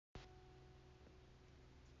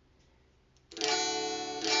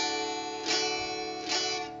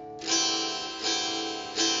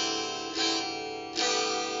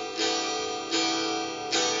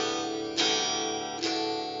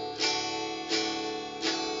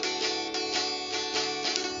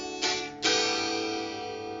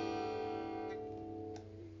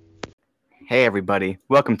Hey everybody,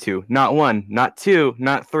 welcome to not one, not two,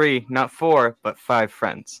 not three, not four, but five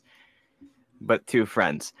friends. But two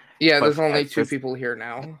friends. Yeah, But there's only two this, people here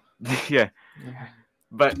now. yeah.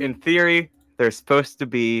 But in theory, there's supposed to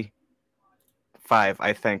be five,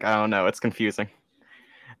 I think. I don't know, it's confusing.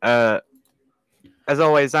 Uh as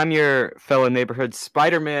always, I'm your fellow neighborhood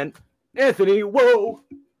Spider-Man, Anthony. Whoa!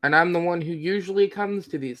 And I'm the one who usually comes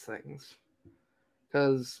to these things.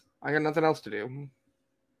 Because I got nothing else to do.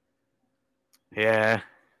 Yeah.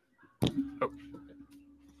 Oh.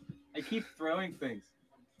 I keep throwing things.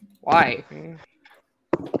 Why?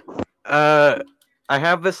 I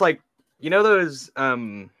have this those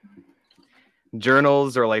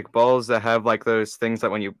journals or like balls that have like those things that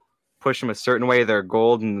when you push them a certain way they're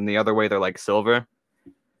gold and then the other way they're like silver.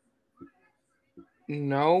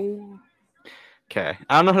 No. Okay,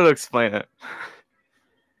 I don't know how to explain it.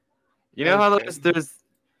 You know how Okay. there's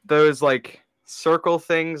those like circle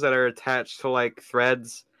things that are attached to like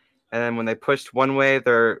threads, and then when they pushed one way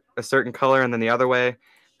they're a certain color and then the other way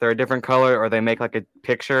they're a different color, or they make like a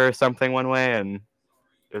picture or something one way and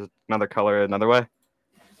there's another color another way.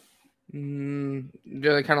 Do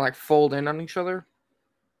they kind of like fold in on each other?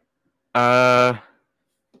 Uh,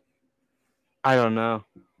 I don't know.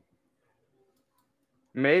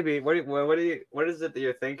 Maybe. What is it that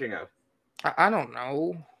you're thinking of? I don't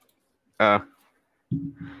know.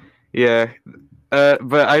 Yeah. But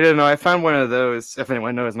I don't know. I found one of those, if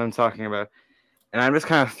anyone knows what I'm talking about. And I'm just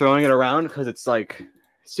kind of throwing it around because it's like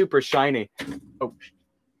super shiny. Oh.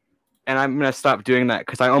 And I'm going to stop doing that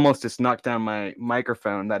because I almost just knocked down my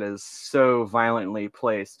microphone that is so violently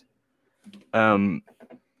placed on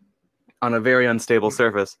a very unstable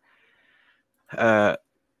surface.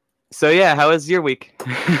 So yeah, how was your week?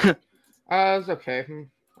 It was okay.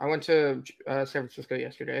 I went to San Francisco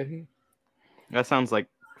yesterday. That sounds like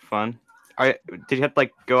fun. Did you have to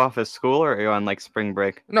like go off of school or are you on like spring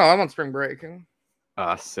break? No, I'm on spring break.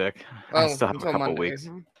 Oh, sick. I Well, still have a until couple Monday. weeks.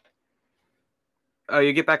 Oh,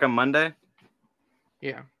 you get back on Monday?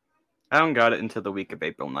 Yeah. I don't got it until the week of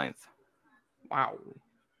April 9th. Wow.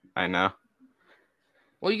 I know.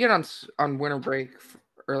 Well, you get on winter break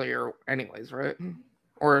earlier, anyways, right?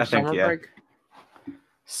 Or I think, summer yeah. break.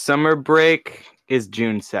 Summer break is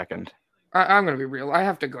June 2nd. I'm gonna be real. I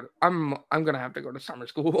have to go. I'm gonna have to go to summer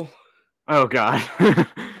school. Oh God.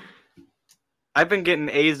 I've been getting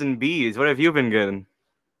A's and B's. What have you been getting?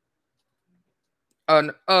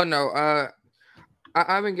 Oh no.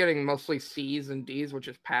 I've been getting mostly C's and D's, which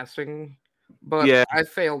is passing. But Yeah. I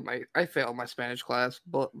failed my Spanish class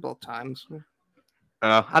both times.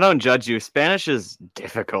 I don't judge you. Spanish is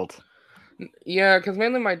difficult. Yeah, because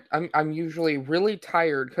mainly I'm usually really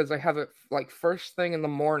tired because I have it like first thing in the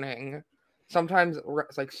morning. Sometimes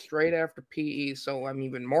it's like straight after PE, so I'm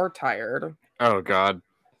even more tired. Oh God.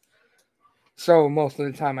 So most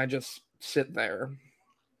of the time I just sit there,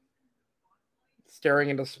 staring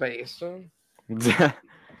into space.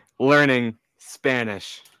 Learning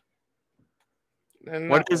Spanish. And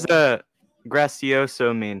What does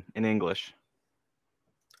gracioso mean in English?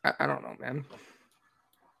 I don't know, man.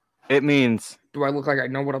 It means Do I look like I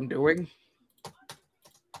know what I'm doing?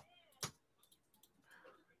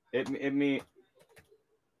 it mean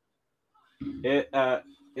it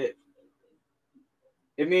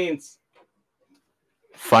it means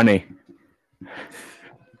funny.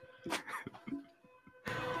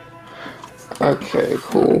 Okay,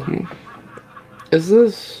 cool. Is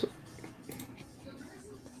this?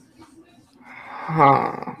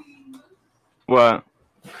 Huh. What?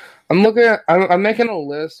 I'm making a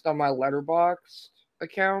list on my Letterboxd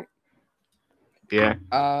account. Yeah.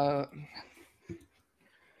 Follow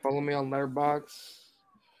me on Letterboxd.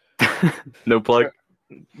 No plug.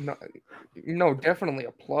 No, definitely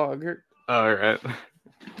a plug. All right.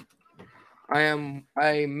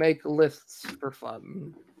 I make lists for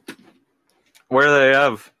fun. Where are they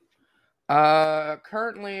of?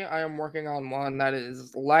 Currently I am working on one that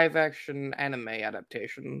is live action anime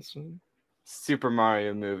adaptations. Super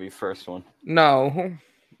Mario movie, first one. No.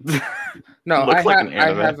 No, Looks like an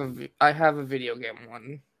anime. I have a video game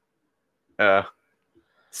one.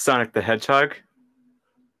 Sonic the Hedgehog.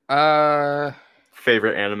 Uh,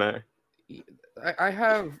 Favorite anime. I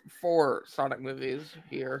have 4 Sonic movies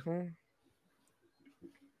here.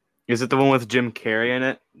 Is it the one with Jim Carrey in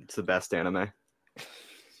it? It's the best anime.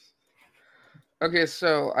 Okay,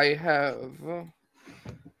 so I have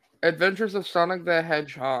Adventures of Sonic the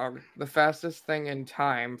Hedgehog, The Fastest Thing in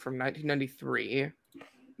Time from 1993.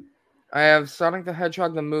 I have Sonic the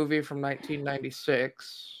Hedgehog the movie from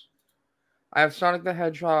 1996. I have Sonic the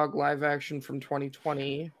Hedgehog live action from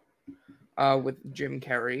 2020 with Jim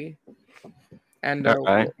Carrey. and All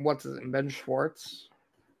right. what's his name? Ben Schwartz.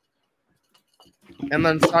 And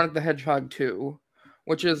then Sonic the Hedgehog 2,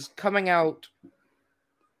 which is coming out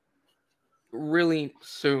really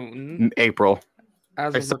soon. April.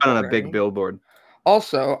 As I of saw it on a big recording. billboard.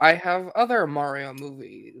 Also, I have other Mario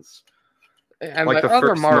movies. And Like by the other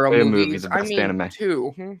first Mario Mario movies, movie, the I best mean anime.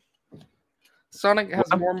 2. Sonic What?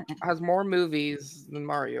 has more movies than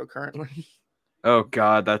Mario currently. Oh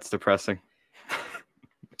god, that's depressing.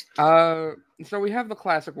 So we have the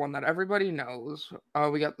classic one that everybody knows.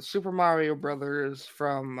 We got the Super Mario Brothers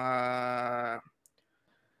from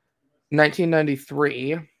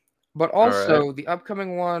 1993, but also right. the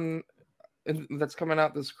upcoming one that's coming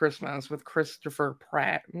out this Christmas with Christopher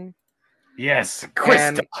Pratt Yes,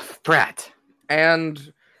 Christoph Pratt.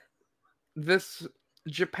 and this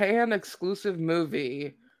Japan exclusive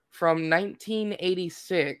movie from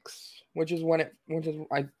 1986, which is like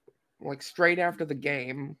straight after the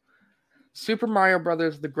game. Super Mario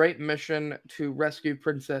Brothers: The Great Mission to Rescue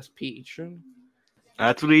Princess Peach.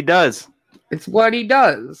 That's what he does. It's what he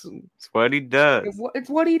does. It's what he does. It's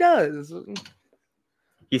what he does.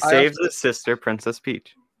 He saves his sister, Princess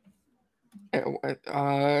Peach.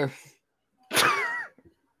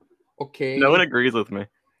 Okay. No one agrees with me.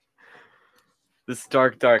 This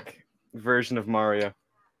dark version of Mario.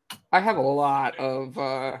 I have a lot of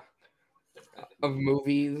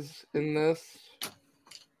movies in this.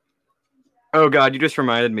 Oh god, you just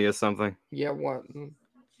reminded me of something. Yeah, what?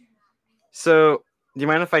 So, do you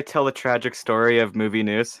mind if I tell the tragic story of movie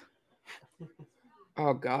news?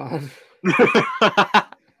 Oh god.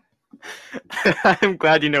 I'm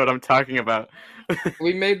glad you know what I'm talking about.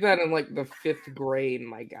 We made that in like the 5th grade,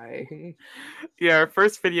 my guy. Yeah, our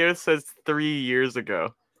first video says 3 years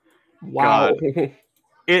ago. Wow. God.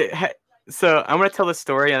 So I'm gonna tell the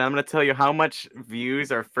story, and I'm gonna tell you how much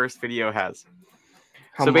views our first video has.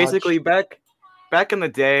 Basically, back in the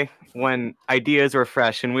day when ideas were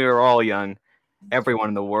fresh and we were all young, everyone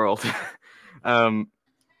in the world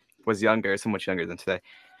was younger, so much younger than today.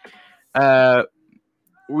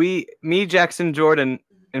 Me, Jackson, Jordan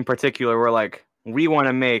in particular, were like, we want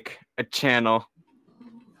to make a channel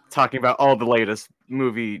talking about all the latest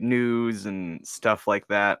movie news and stuff like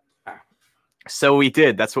that. So we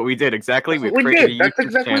did. That's what we did. Exactly. That's what we did. That's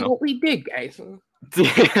exactly channel. what we did, guys. Oh,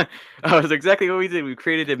 that's exactly what we did. We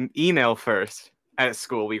created an email first at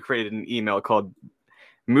school. We created an email called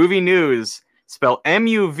Movie News, spelled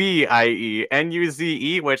MUVIENUZE,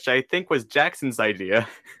 which I think was Jackson's idea.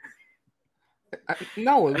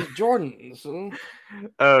 No, it was Jordan's.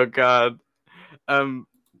 Oh god.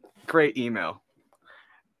 Great email.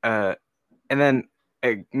 And then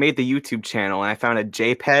I made the YouTube channel, and I found a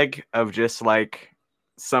JPEG of just like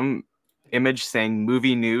some image saying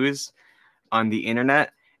movie news on the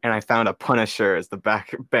internet, and I found a Punisher as the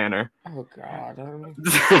back banner. Oh god.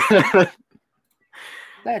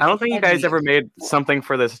 I don't think you guys ever made something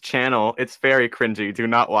for this channel. It's very cringy. Do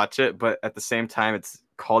not watch it, but at the same time, it's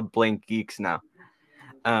called Blank Geeks now.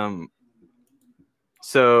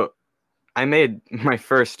 So I made my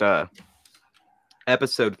first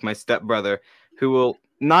episode with my stepbrother, who will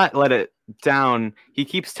not let it down. He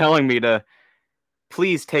keeps telling me to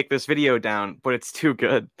please take this video down, but it's too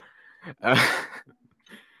good.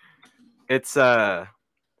 It's Sonic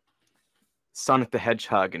the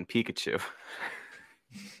Hedgehog and Pikachu.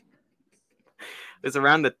 It's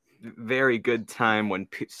around the very good time when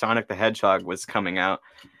Sonic the Hedgehog was coming out.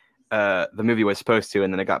 The movie was supposed to,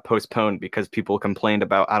 and then it got postponed because people complained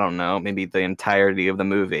about, I don't know, maybe the entirety of the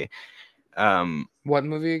movie. What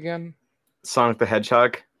movie again? Sonic the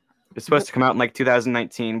Hedgehog. It was supposed to come out in like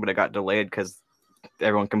 2019, but it got delayed because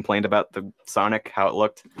everyone complained about the Sonic, how it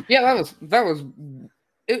looked. Yeah, it was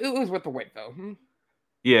worth the wait though.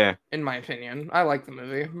 Yeah. In my opinion, I like the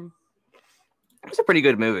movie. It was a pretty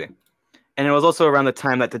good movie. And it was also around the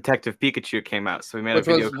time that Detective Pikachu came out, so we made a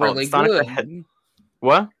video called really Sonic good. the Hedgehog.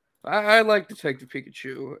 What? I like Detective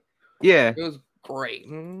Pikachu. Yeah. It was great.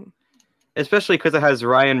 Especially because it has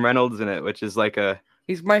Ryan Reynolds in it, which is like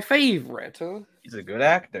he's my favorite. He's a good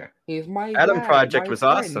actor. He's my Adam guy, Project my was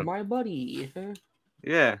friend, awesome. my buddy.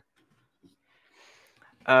 Yeah.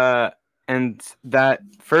 And that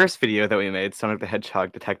first video that we made, Sonic the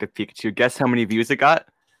Hedgehog, Detective Pikachu, guess how many views it got?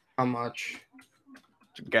 How much?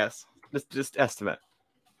 Guess. Just estimate.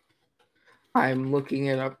 I'm looking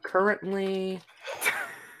it up currently.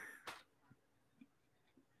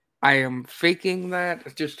 I am faking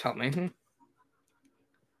that. Just tell me.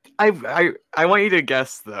 I want you to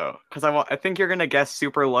guess though, because I think you're gonna guess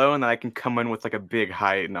super low, and then I can come in with like a big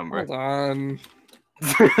high number. Hold on.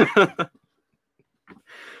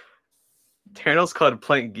 Channel's called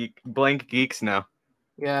Blank Geeks now.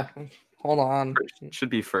 Yeah. Hold on. Should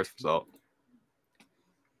be first result.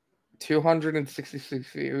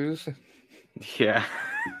 266 views. Yeah.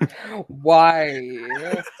 Why?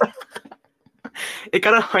 It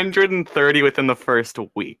got 130 within the first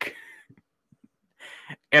week.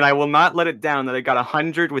 And I will not let it down that it got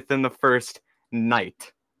 100 within the first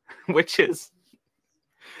night, which is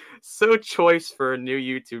so choice for a new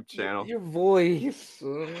YouTube channel. Your voice.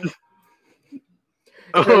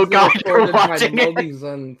 Oh God, you're my watching it.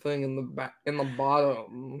 Mobizen thing in the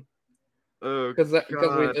bottom. Oh, because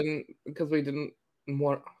we didn't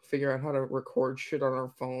want to figure out how to record shit on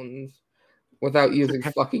our phones without using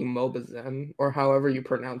fucking Mobizen or however you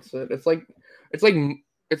pronounce it. It's like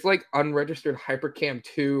unregistered Hypercam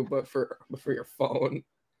 2, but for your phone.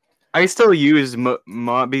 I still use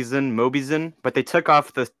Mobizen, but they took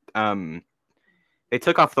off the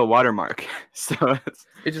watermark, so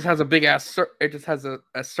it just has a big ass. It just has a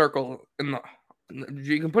circle in the.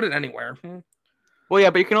 You can put it anywhere. Well, yeah,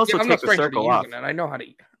 but you can also take the circle off. It. I know how to.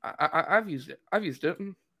 I've used it. I've used it.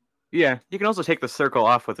 Yeah, you can also take the circle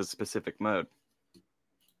off with a specific mode.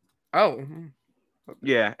 Oh.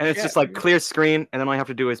 Yeah, and it's just like clear screen, and then all I have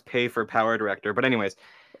to do is pay for Power Director. But anyways,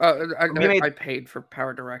 I paid for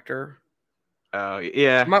Power Director. Oh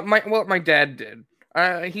yeah. My dad did.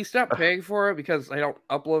 He stopped paying for it because I don't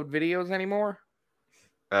upload videos anymore.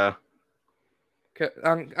 I'm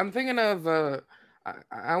thinking of I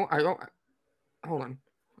don't. Hold on.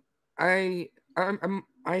 I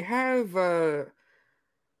have a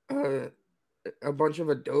bunch of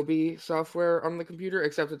Adobe software on the computer,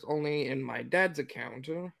 except it's only in my dad's account.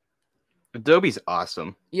 Adobe's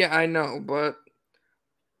awesome. Yeah, I know, but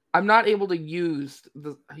I'm not able to use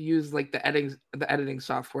like the editing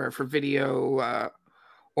software for video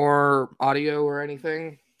or audio or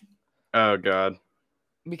anything. Oh God.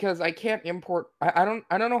 Because I can't import. I don't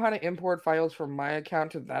know how to import files from my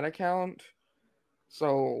account to that account.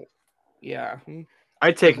 So, yeah.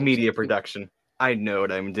 I take media production. I know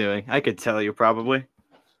what I'm doing. I could tell you probably.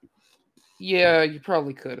 Yeah, you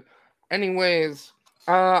probably could. Anyways,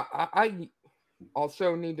 I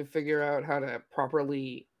also need to figure out how to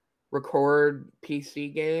properly record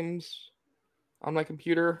PC games on my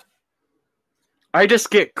computer. I just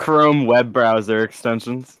get Chrome web browser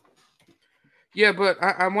extensions. Yeah, but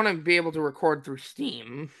I want to be able to record through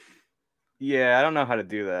Steam. Yeah, I don't know how to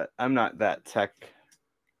do that. I'm not that tech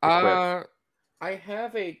equipped. I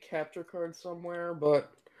have a capture card somewhere, but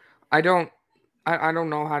I don't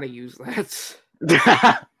know how to use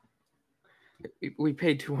that. We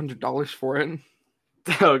paid $200 for it.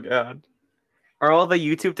 Oh God. Are all the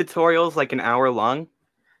YouTube tutorials like an hour long?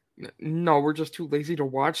 No, we're just too lazy to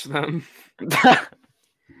watch them.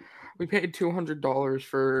 We paid $200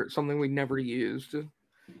 for something we never used. It's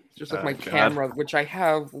just like my camera, which I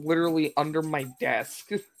have literally under my desk.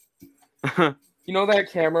 You know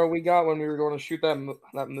that camera we got when we were going to shoot that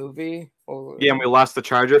movie? Yeah, and we lost the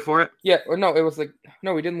charger for it? Yeah, no, it was like...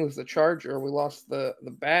 No, we didn't lose the charger. We lost the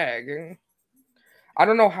bag. I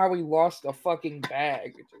don't know how we lost a fucking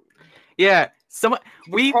bag. Yeah,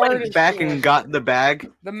 we went back and got the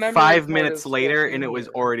bag 5 minutes later, and it was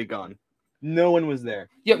already gone. No one was there.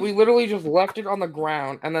 Yeah, we literally just left it on the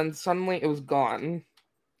ground, and then suddenly it was gone.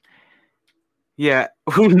 Yeah,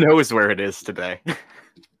 who knows where it is today?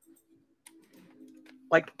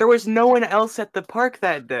 Like, there was no one else at the park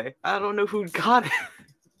that day. I don't know who got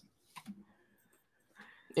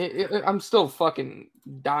it. I'm still fucking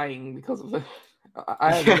dying because of it.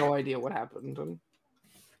 I have no idea what happened.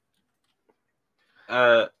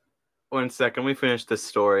 1 second. Let me finish this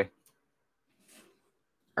story.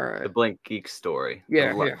 All right. The Blink Geek story.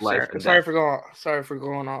 Yeah. Sorry for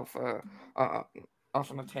going off on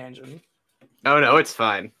a tangent. Oh no, it's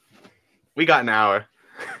fine. We got an hour.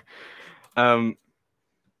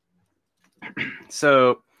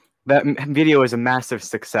 So that video is a massive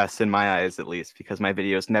success in my eyes, at least, because my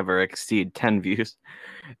videos never exceed 10 views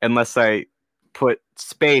unless I put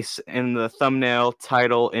space in the thumbnail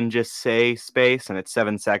title and just say space, and it's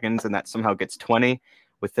 7 seconds, and that somehow gets 20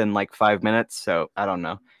 within like 5 minutes. So I don't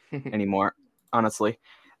know anymore, honestly.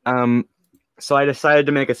 So I decided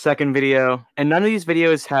to make a second video, and none of these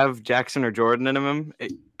videos have Jackson or Jordan in them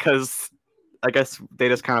because I guess they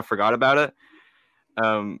just kind of forgot about it.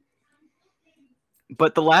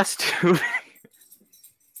 But the last two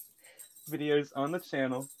videos on the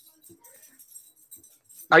channel.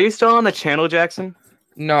 Are you still on the channel, Jackson?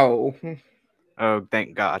 No. Oh,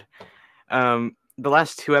 thank God. The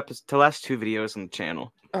last two videos on the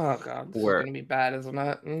channel. Oh God, this is gonna be bad, isn't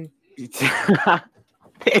it?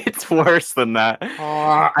 It's worse than that.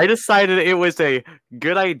 I decided it was a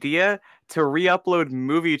good idea to re-upload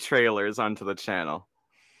movie trailers onto the channel.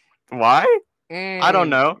 Why? I don't Mm.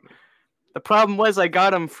 know. The problem was I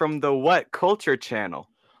got them from the What Culture channel.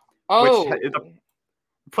 Oh, The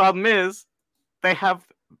problem is they have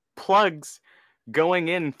plugs going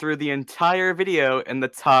in through the entire video in the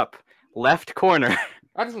top left corner.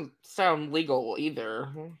 that doesn't sound legal either.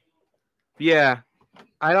 Yeah,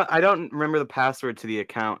 I don't remember the password to the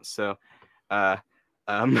account, so uh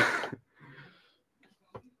um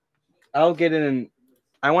I'll get in and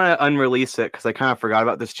I want to unrelease it because I kind of forgot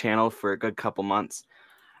about this channel for a good couple months.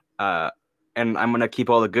 And I'm gonna keep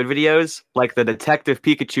all the good videos, like the Detective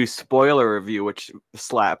Pikachu spoiler review, which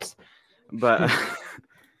slaps. But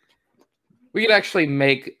We could actually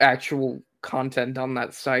make actual content on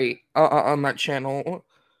that site, on that channel.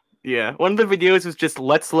 yeah, one of the videos was just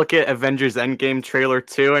let's look at Avengers Endgame trailer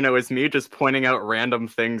 2, and it was me just pointing out random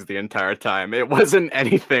things the entire time. It wasn't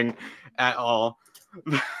anything at all.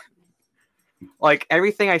 Like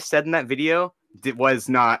everything I said in that video was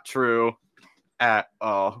not true at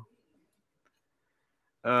all.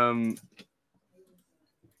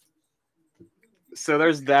 So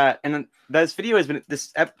there's that, and this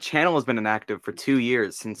channel has been inactive for 2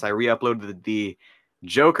 years since I re-uploaded the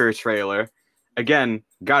Joker trailer. Again,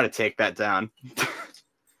 gotta take that down.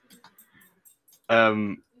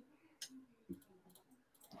 And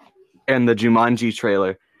the Jumanji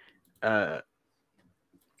trailer.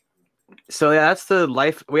 So yeah, that's the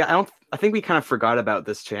life. I think we kind of forgot about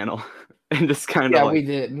this channel, and just kind of we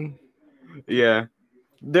did. Yeah,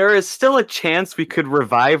 there is still a chance we could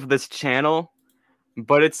revive this channel,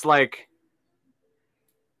 but it's like,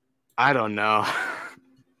 I don't know.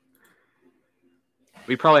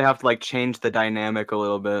 We probably have to like change the dynamic a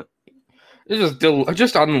little bit. Just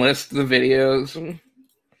unlist the videos.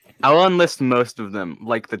 I'll unlist most of them,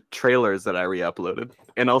 like the trailers that I re-uploaded,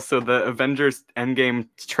 and also the Avengers Endgame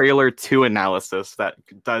trailer 2 analysis that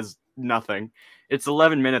does nothing. It's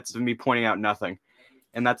 11 minutes of me pointing out nothing,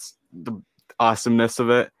 and that's the awesomeness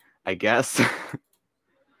of it, I guess.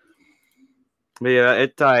 But yeah,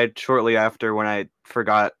 it died shortly after when I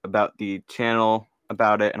forgot about the channel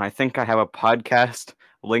about it, and I think I have a podcast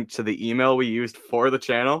linked to the email we used for the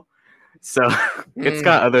channel, so it's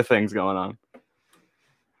got other things going on.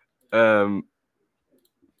 I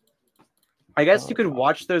guess you could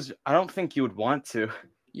watch those. I don't think you would want to.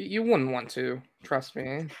 You wouldn't want to, trust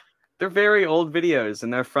me. They're very old videos,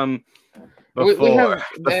 and they're from before.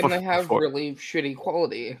 They have really shitty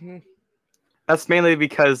quality. That's mainly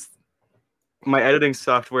because my editing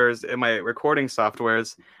softwares and my recording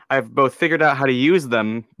softwares, I've both figured out how to use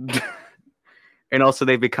them, and also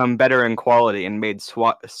they've become better in quality and made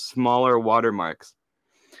smaller watermarks.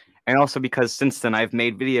 And also because since then I've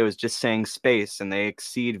made videos just saying space, and they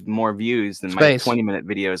exceed more views than my 20-minute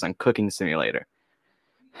videos on Cooking Simulator.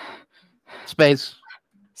 Space.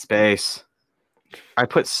 I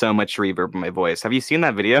put so much reverb in my voice. Have you seen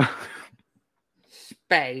that video?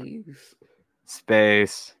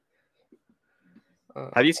 Space.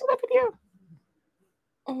 Have you seen that video?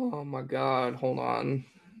 Oh my god, hold on.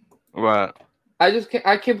 What?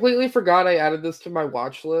 I completely forgot I added this to my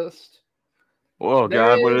watch list. Oh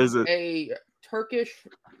god, what is it? A Turkish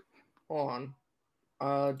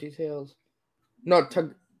details. No,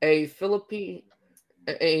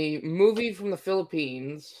 a movie from the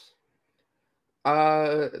Philippines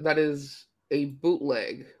that is a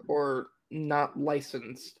bootleg or not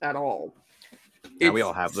licensed at all. Yeah, we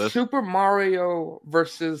all have this. Super Mario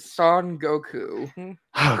versus Son Goku.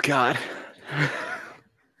 Oh god.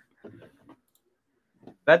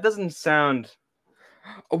 That doesn't sound...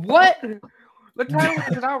 What? The title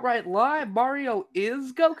is an outright lie. Mario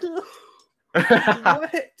is Goku?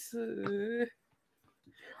 What?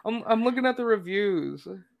 I'm looking at the reviews.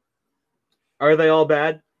 Are they all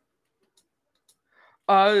bad?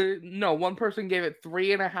 No. One person gave it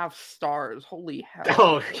 3.5 stars. Holy hell!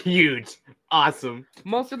 Oh, huge, awesome.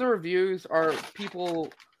 Most of the reviews are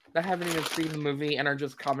people that haven't even seen the movie and are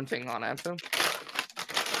just commenting on it.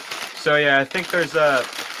 So yeah, I think there's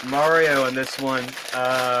Mario in this one.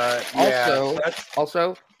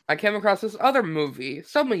 Also, I came across this other movie.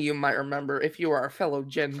 Some of you might remember if you are a fellow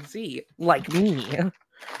Gen Z like me.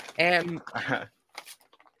 And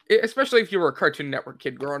especially if you were a Cartoon Network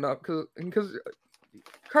kid growing up, because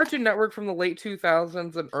Cartoon Network from the late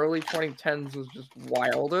 2000s and early 2010s was just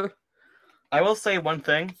wild. I will say one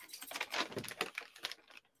thing.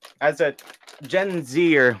 As a Gen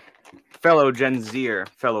Zer, fellow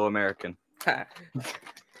American. That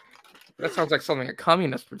sounds like something a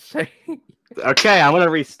communist would say. Okay, I'm going to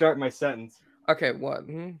restart my sentence. Okay, what?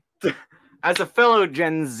 As a fellow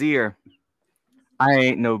Gen Zer, I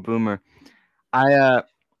ain't no boomer. A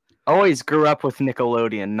always grew up with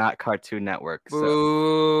Nickelodeon, not Cartoon Network. So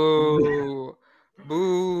Boo.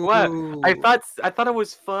 Boo. what? I thought it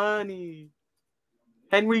was funny.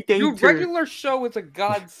 Henry Your Danger. regular show is a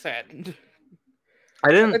godsend.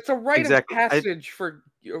 I didn't It's a rite exactly. of passage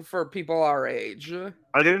for people our age.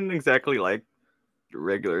 I didn't exactly like the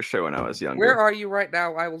regular show when I was younger. Where are you right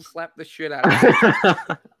now? I will slap the shit out of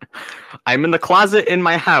you. I'm in the closet in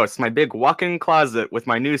my house, my big walk-in closet with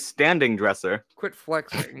my new standing dresser. Quit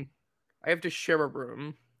flexing. I have to share a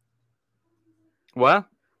room. What?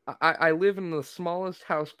 I live in the smallest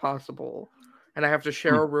house possible, and I have to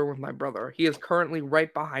share a room with my brother. He is currently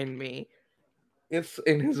right behind me. It's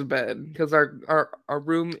in his bed because our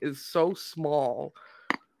room is so small.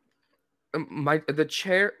 The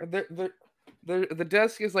chair the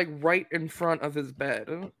desk is like right in front of his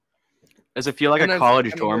bed. Does it feel like a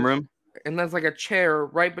college dorm room? And there's like a chair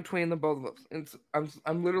right between the both of us.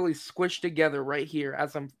 I'm literally squished together right here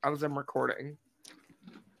as I'm recording.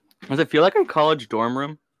 Does it feel like a college dorm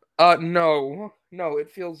room? No,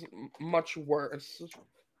 it feels much worse.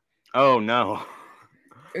 Oh no.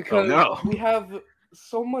 Because we have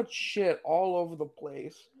so much shit all over the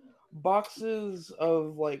place. Boxes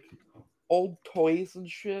of like old toys and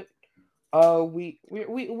shit.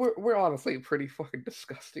 We're honestly pretty fucking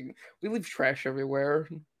disgusting. We leave trash everywhere.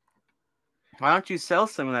 Why don't you sell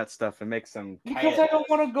some of that stuff and make some? Because I don't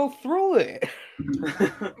want to go through it.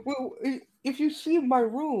 Well, if you see my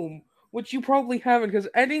room, which you probably haven't, because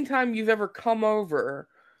anytime you've ever come over,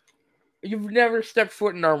 you've never stepped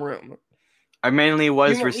foot in our room. I mainly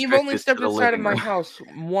was restricted. You've only stepped to the inside of my room. house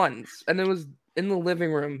once, and it was in the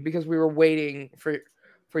living room because we were waiting for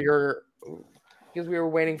because we were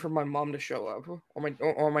waiting for my mom to show up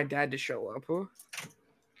or my dad to show up.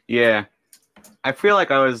 Yeah, I feel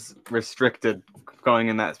like I was restricted going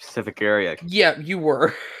in that specific area. Yeah, you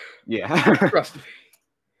were. Yeah. Trust me.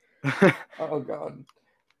 Oh god.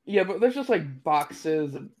 Yeah, but there's just like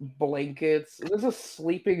boxes and blankets. There's a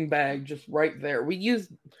sleeping bag just right there.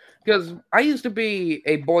 Because I used to be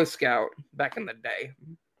a Boy Scout back in the day.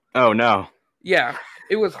 Oh no. Yeah,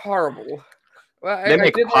 it was horrible. They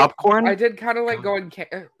make popcorn? I did kind of like going.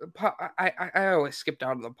 I always skipped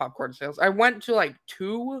out of the popcorn sales. I went to like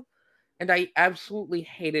 2, and I absolutely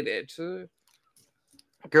hated it.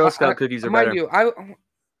 Girl Scout cookies are mind better. you,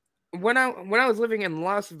 when I was living in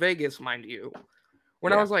Las Vegas, mind you,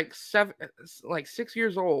 when I was like 6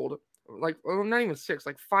 years old, not even 6,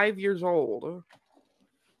 like 5 years old,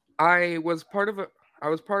 I was part of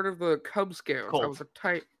the Cub Scouts. Cold. I was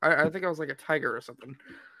I think I was like a tiger or something.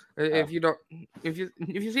 If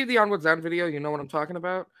you see the Odd Ones Out video, you know what I'm talking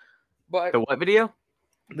about. But the what video?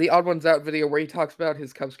 The Odd Ones Out video where he talks about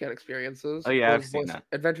his Cub Scout experiences. Oh yeah, I've seen that.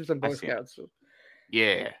 Adventures in Boy Scouts.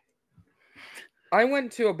 Yeah. I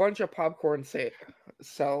went to a bunch of popcorn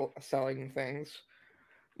selling things.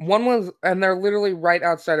 One was, and they're literally right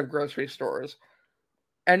outside of grocery stores.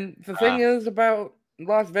 And the thing is about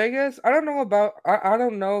Las Vegas, I don't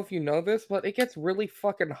know if you know this, but it gets really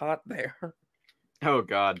fucking hot there. Oh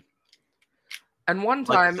god. And one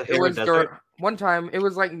time it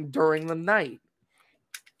was like during the night.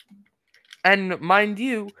 And mind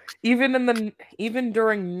you, even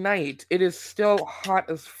during night, it is still hot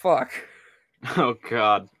as fuck. Oh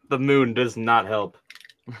god. The moon does not help.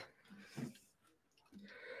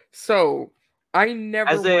 So I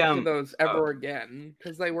never went to those ever oh. again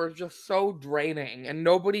because they were just so draining and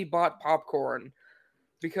nobody bought popcorn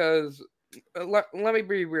because let me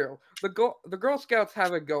be real. The Girl Scouts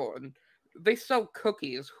have it going. They sell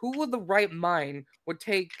cookies. Who with the right mind would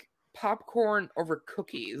take popcorn over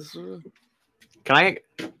cookies? Can I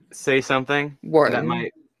say something that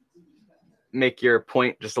might make your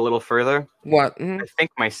point just a little further? What? I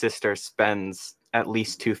think my sister spends at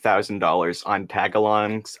least $2,000 on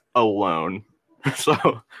tagalongs alone.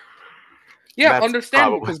 So yeah,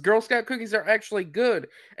 understandable because Girl Scout cookies are actually good.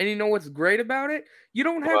 And you know what's great about it? You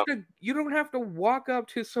don't have to walk up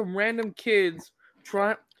to some random kids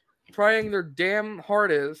trying their damn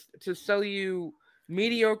hardest to sell you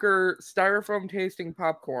mediocre styrofoam tasting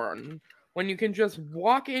popcorn when you can just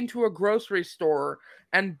walk into a grocery store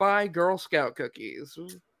and buy Girl Scout cookies.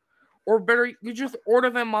 Or better, you just order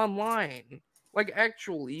them online. Like,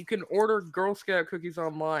 actually, you can order Girl Scout cookies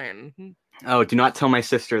online. Oh, do not tell my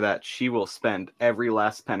sister that. She will spend every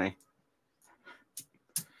last penny.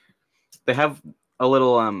 They have a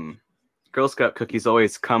little, Girl Scout cookies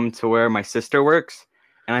always come to where my sister works,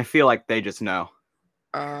 and I feel like they just know.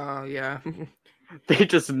 Yeah. They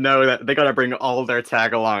just know that they gotta bring all their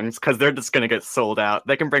tagalongs, because they're just gonna get sold out.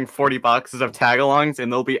 They can bring 40 boxes of tagalongs,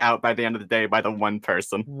 and they'll be out by the end of the day by the one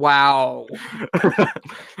person. Wow.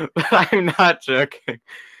 I'm not joking.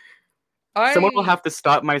 Someone will have to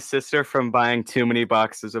stop my sister from buying too many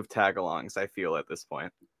boxes of tagalongs, I feel, at this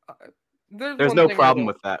point. There's no problem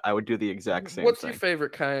with that. I would do the exact same What's thing. your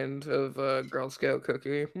favorite kind of Girl Scout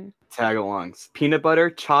cookie? Tagalongs. Peanut butter,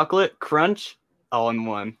 chocolate, crunch, all in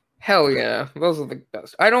one. Hell yeah. Those are the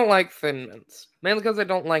best. I don't like Thin Mints. Mainly because I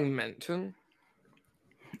don't like mint.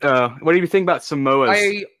 What do you think about Samoa's?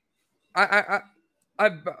 To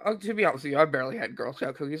be honest with you, I barely had Girl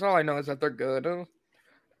Scout cookies. All I know is that they're good.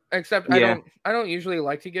 Except Yeah. I don't usually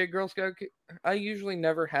like to get Girl Scout. I usually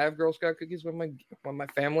never have Girl Scout cookies when my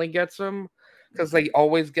family gets them, because they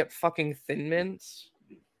always get fucking Thin Mints.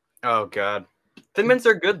 Oh god, Thin Mints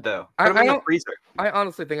are good though. Put them in the freezer. I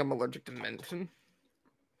honestly think I'm allergic to mint.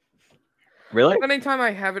 Really? Anytime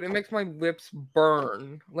I have it, it makes my lips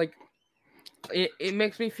burn. Like it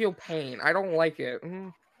makes me feel pain. I don't like it.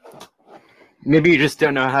 Maybe you just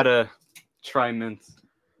don't know how to try mints.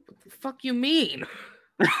 What the fuck you mean?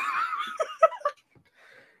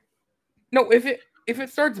 No, if it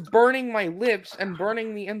starts burning my lips and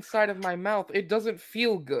burning the inside of my mouth, it doesn't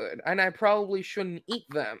feel good, and I probably shouldn't eat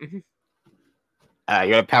them.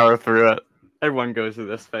 You gotta power through it. Everyone goes through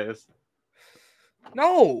this phase.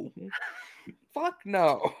 No, fuck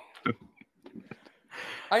no.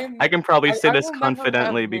 I can probably say this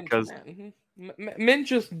confidently because mint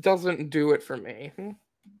just doesn't do it for me.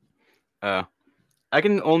 I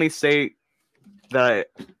can only say that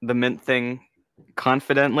the mint thing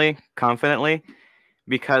confidently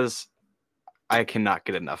because I cannot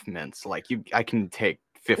get enough mints. Like I can take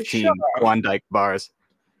 15 Klondike bars.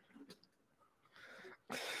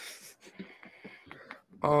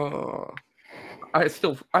 I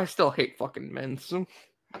still hate fucking mints.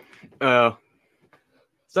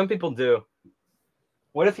 Some people do.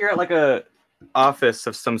 What if you're at like a office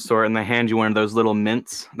of some sort and they hand you one of those little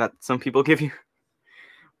mints that some people give you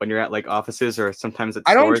when you're at like offices or sometimes at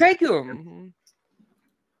stores? I don't take them.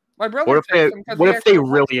 My brother takes them. What if they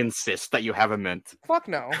really insist that you have a mint? Fuck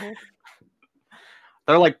no.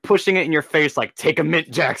 They're like pushing it in your face like, take a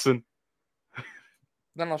mint, Jackson.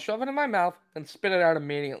 Then I'll shove it in my mouth and spit it out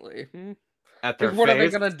immediately. At their face? What are they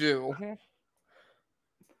gonna do?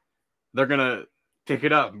 They're gonna pick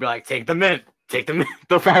it up and be like, take the mint. Take the mint.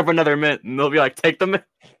 They'll have another mint and they'll be like, take the mint.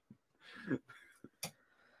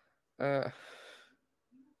 Yeah,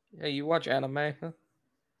 you watch anime? Huh?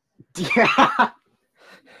 Yeah.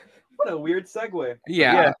 What a weird segue.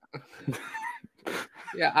 Yeah.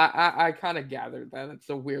 Yeah, I kind of gathered that. It's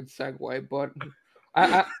a weird segue, but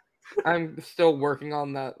I'm still working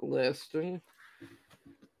on that list.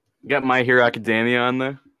 Got My Hero Academia on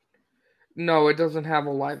there? No, it doesn't have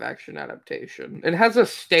a live action adaptation. It has a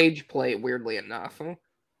stage play, weirdly enough.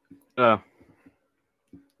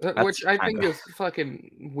 Which I think is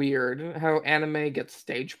fucking weird, how anime gets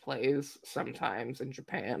stage plays sometimes in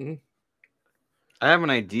Japan. I have an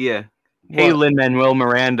idea. What? Hey, Lin-Manuel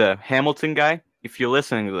Miranda, Hamilton guy, if you're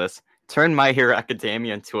listening to this, turn My Hero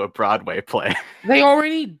Academia into a Broadway play. They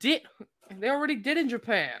already did in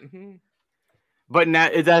Japan. But now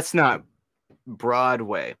that's not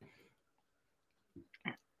Broadway.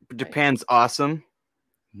 Japan's awesome,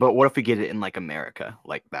 but what if we get it in like America?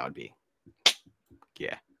 Like that would be,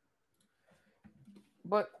 yeah.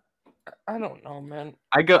 But I don't know, man.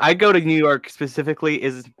 I go to New York specifically.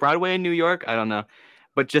 Is Broadway in New York? I don't know,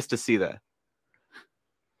 but just to see that.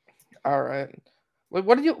 All right.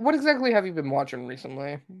 What exactly have you been watching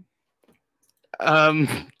recently?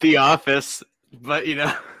 The Office, but you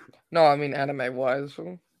know. No, I mean anime wise.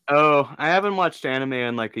 Oh, I haven't watched anime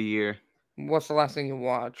in like a year. What's the last thing you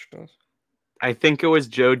watched? I think it was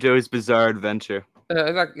JoJo's Bizarre Adventure.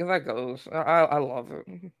 That goes. I love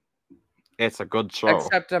it. It's a good show.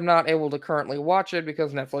 Except I'm not able to currently watch it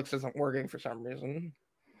because Netflix isn't working for some reason.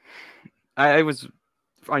 I was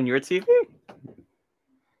on your TV?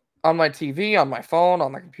 On my TV, on my phone,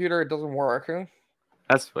 on my computer, it doesn't work.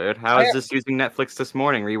 That's weird. How is this using Netflix this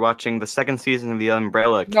morning? Rewatching the second season of The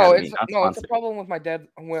Umbrella Academy. It's a problem with my dad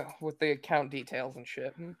with the account details and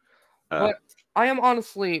shit. But I am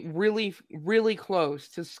honestly really, really close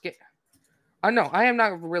to I am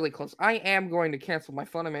not really close. I am going to cancel my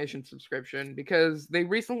Funimation subscription because they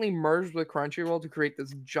recently merged with Crunchyroll to create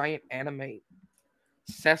this giant anime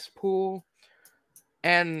cesspool,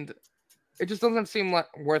 and it just doesn't seem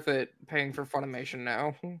worth it paying for Funimation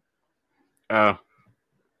now. Oh.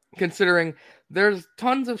 Considering there's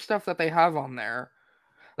tons of stuff that they have on there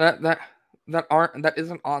that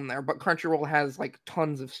isn't on there, but Crunchyroll has like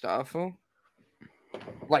tons of stuff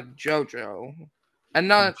like JoJo, and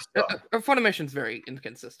not Funimation's very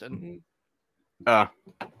inconsistent.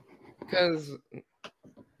 Because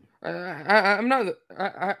I'm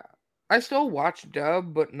I still watch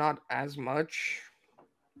dub, but not as much.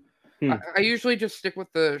 Hmm. I usually just stick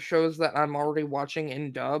with the shows that I'm already watching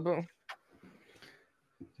in dub.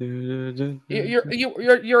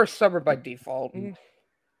 You're a subber by default.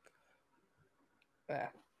 Yeah.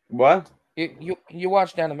 What? You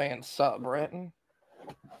watched anime in sub, right?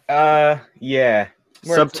 Yeah. Where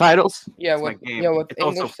it's, Subtitles? yeah, It's my game. with It's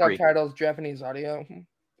also English free. subtitles, Japanese audio.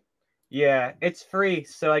 Yeah, it's free,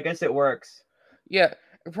 so I guess it works. Yeah.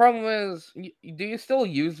 The problem is, do you still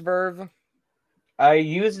use Verve? I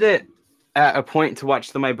used it at a point to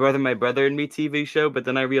watch the My Brother and Me TV show, but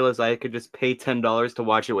then I realized I could just pay $10 to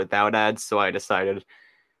watch it without ads, so I decided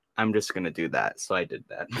I'm just gonna do that. So I did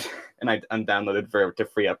that, and I undownloaded Verve to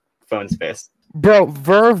free up phone space. Bro,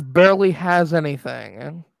 Verve barely has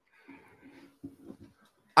anything.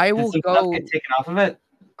 I will Did some stuff get taken off of it?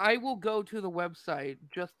 I will go to the website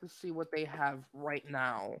just to see what they have right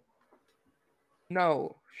now.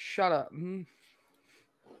 No, shut up.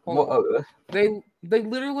 Hold on. They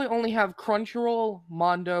literally only have Crunchyroll,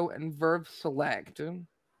 Mondo, and Verve Select.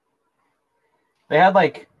 They had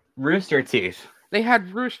like Rooster Teeth. They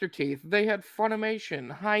had Rooster Teeth. They had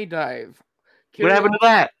Funimation, High Dive. What happened to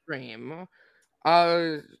that? Stream,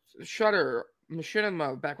 Shudder,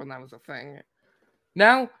 Machinima. Back when that was a thing.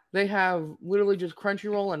 Now they have literally just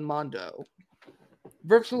Crunchyroll and Mondo.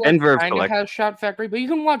 Verve Select kind of has Shout Factory, but you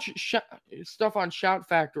can watch stuff on Shout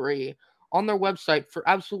Factory on their website for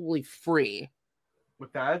absolutely free.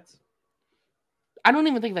 With ads? I don't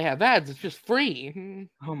even think they have ads. It's just free.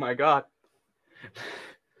 Oh my god.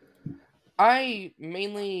 I'm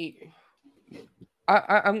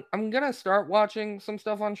gonna start watching some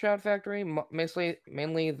stuff on Shout Factory,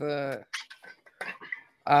 mainly the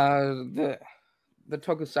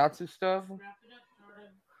tokusatsu stuff,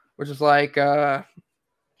 which is like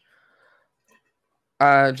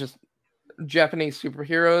just Japanese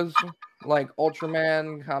superheroes like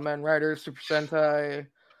Ultraman, Kamen Rider, Super Sentai,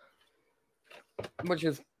 which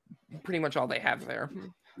is pretty much all they have there.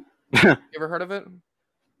 You ever heard of it?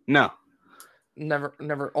 No. Never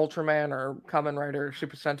Ultraman or Kamen Rider,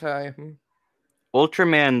 Super Sentai.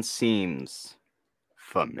 Ultraman seems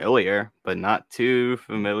familiar, but not too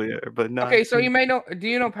familiar. Okay, so you may know. Do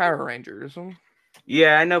you know Power Rangers?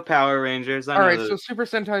 Yeah, I know Power Rangers. All right, so Super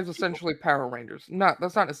Sentai is essentially Power Rangers.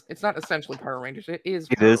 It's not essentially Power Rangers. It is.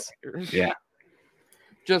 Rangers. Yeah.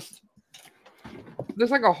 Just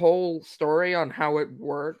there's like a whole story on how it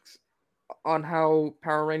works, on how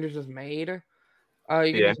Power Rangers is made.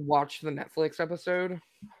 You can just watch the Netflix episode.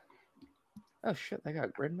 Oh shit, they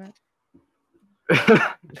got grid map.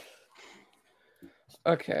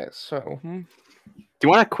 Okay, so do you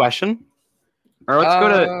want a question? Or let's go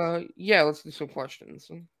to let's do some questions.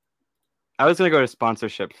 I was gonna go to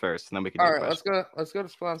sponsorship first, and then we can. All right, let's go to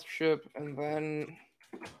sponsorship, and then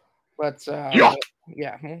let's yeah.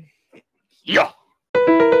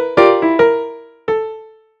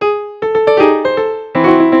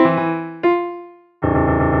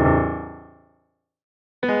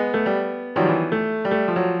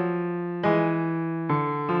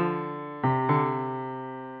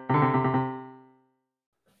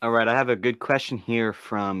 All right, I have a good question here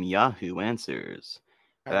from Yahoo Answers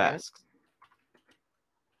that asks,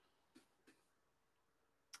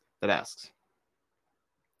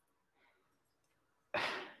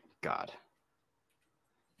 God,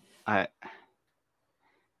 I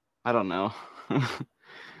don't know.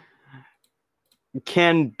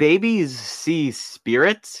 Can babies see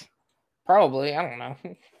spirits? Probably, I don't know.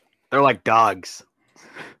 They're like dogs.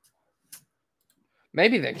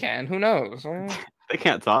 Maybe they can. Who knows? They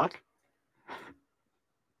can't talk.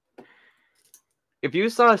 If you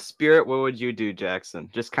saw a spirit, what would you do, Jackson?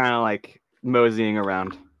 Just kind of like moseying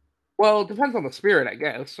around. Well, it depends on the spirit, I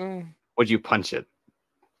guess. Would you punch it?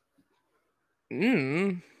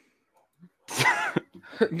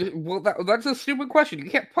 Well, that's a stupid question. You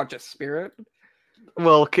can't punch a spirit.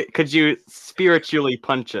 Well, could you spiritually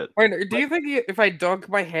punch it? Wait, do you think if I dunk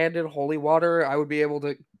my hand in holy water, I would be able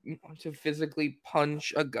to physically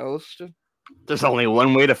punch a ghost? There's only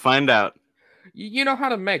one way to find out. You know how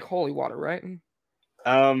to make holy water, right?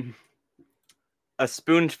 A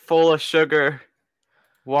spoonful of sugar,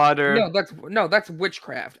 water. No, that's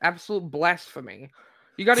witchcraft. Absolute blasphemy.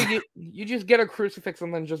 You just get a crucifix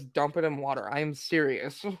and then just dump it in water. I am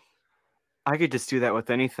serious. I could just do that with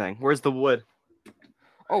anything. Where's the wood?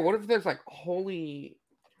 Oh, what if there's like holy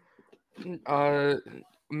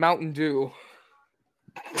Mountain Dew?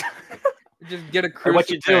 Just get a crucifix. Hey, what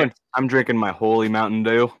you doing? I'm drinking my holy Mountain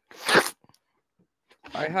Dew.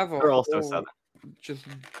 I have just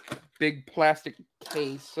big plastic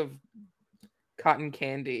case of cotton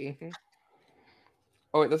candy.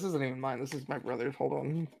 Oh wait, this isn't even mine. This is my brother's. Hold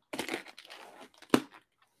on.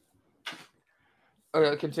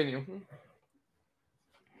 Continue.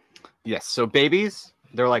 Yes, so babies,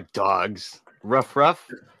 they're like dogs. Rough.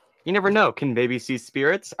 You never know. Can babies see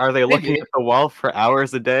spirits? Are they looking Maybe. at the wall for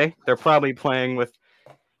hours a day? They're probably playing with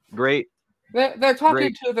great. They're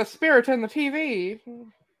talking to the spirit in the TV.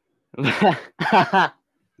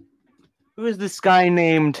 Who is this guy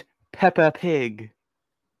named Peppa Pig?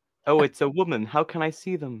 Oh, it's a woman. How can I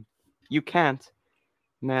see them? You can't.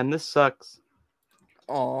 Man, this sucks.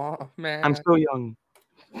 Oh I'm man. so young.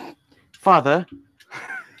 Father,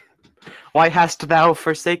 why hast thou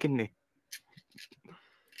forsaken me?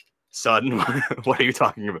 Son, what are you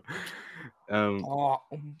talking about? Oh.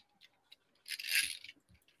 Do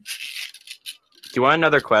you want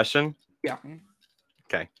another question? Yeah.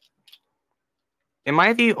 Okay. Am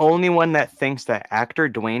I the only one that thinks that actor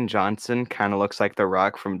Dwayne Johnson kind of looks like The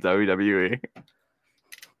Rock from WWE?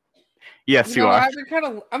 Yes, you are. I've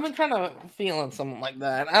been kind of feeling something like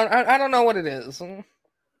that. I don't know what it is. I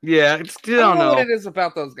Yeah, I don't don't know what know. it is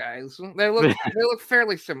about those guys. They look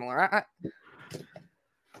fairly similar.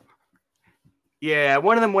 Yeah,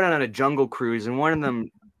 one of them went on a jungle cruise, and one of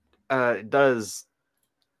them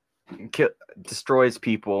destroys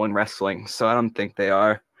people in wrestling. So I don't think they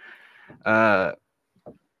are.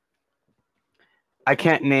 I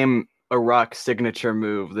can't name a Rock signature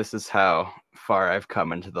move. This is how far I've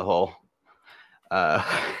come into the whole.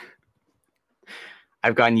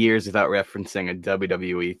 I've gone years without referencing a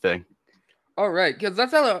WWE thing. Oh right, because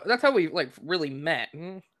that's how we like really met.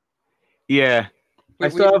 Yeah, I We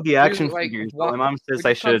still have the we action like figures, but my mom we says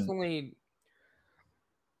I just should. constantly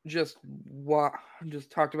just wa just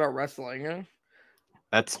talked about wrestling.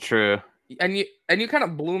 That's true. And you kind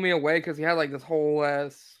of blew me away because you had like this whole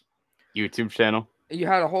YouTube channel. you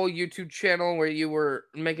had a whole YouTube channel where you were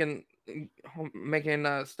making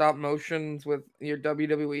stop motions with your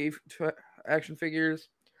WWE action figures.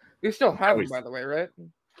 You still have them, by the way, right?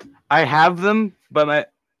 I have them,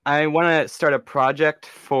 but I want to start a project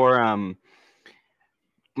for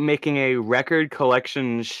making a record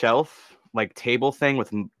collection shelf, like table thing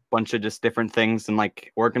with a bunch of just different things and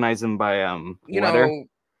like organize them by You letter. know,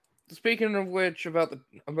 speaking of which, about the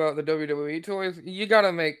WWE toys, you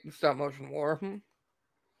gotta make stop motion more.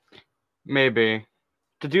 Maybe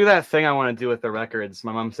to do that thing I want to do with the records.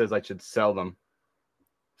 My mom says I should sell them.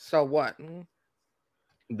 So what?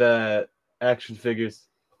 The action figures.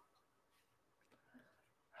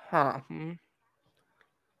 Huh?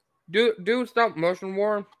 Do stop motion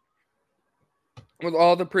war with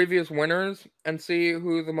all the previous winners and see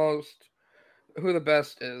who the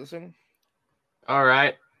best is. All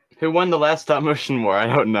right. Who won the last stop motion war? I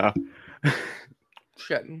don't know.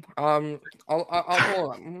 Shit. I'll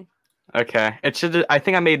pull it up. Okay. It should. I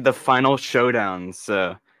think I made the final showdown.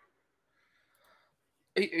 So.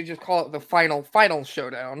 You just call it the final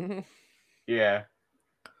showdown. Yeah.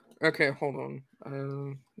 Okay, hold on.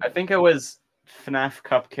 I think it was FNAF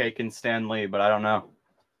Cupcake and Stan Lee, but I don't know.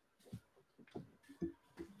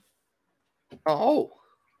 Oh,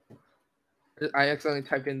 I accidentally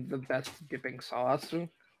typed in the best dipping sauce.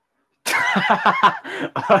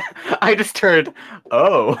 I just heard,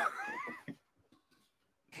 oh.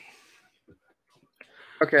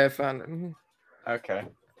 Okay, I found it. Okay.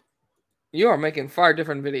 You are making far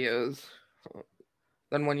different videos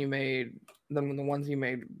than the ones you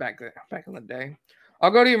made back in the day.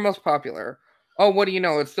 I'll go to your most popular. Oh, what do you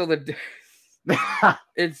know? It's still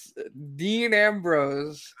it's Dean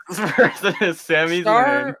Ambrose. Versus Sami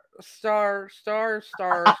Zayn. Star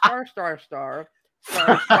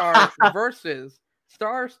versus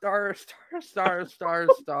star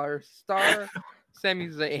Sami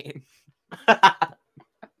Zayn.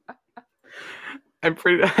 I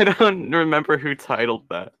don't remember who titled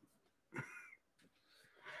that.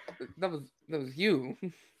 That was you.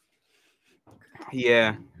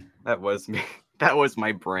 Yeah, that was me. That was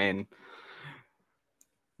my brain.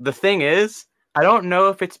 The thing is, I don't know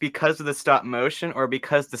if it's because of the stop motion or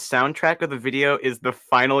because the soundtrack of the video is the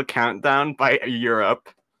final countdown by Europe.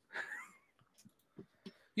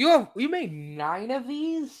 You made 9 of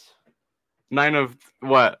these? 9 of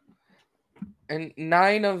what? And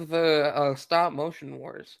 9 of the stop motion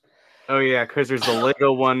wars. Oh yeah, because there's the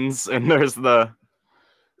Lego ones and there's the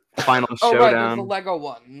final showdown. Oh right, there's the Lego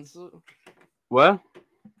ones. What?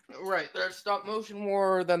 Right, there's stop motion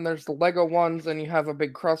war, then there's the Lego ones, and you have a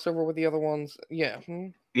big crossover with the other ones. Yeah.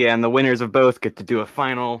 Yeah, and the winners of both get to do a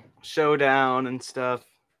final showdown and stuff.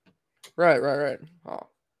 Right. Oh.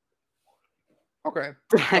 Okay.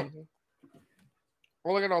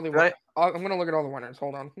 We'll look at all the right. I'm gonna look at all the winners.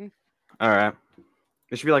 Hold on. All right.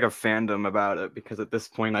 There should be like a fandom about it because at this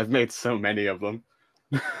point I've made so many of them.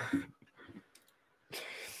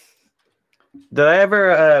 Did I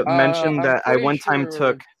ever mention I'm that I pretty one time sure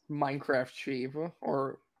took Minecraft Sheep,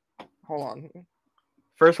 or hold on,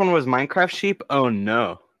 first one was Minecraft Sheep? Oh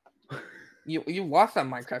no. you lost that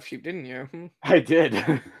Minecraft Sheep, didn't you? I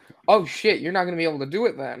did. Oh shit, you're not gonna be able to do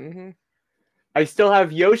it then. I still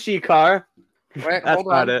have Yoshi Car. Wait, That's hold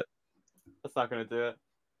not on. it. That's not gonna do it.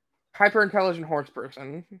 Hyper intelligent horse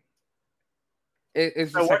person.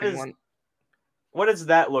 It's the So second one. what does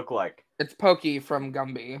that look like? It's Pokey from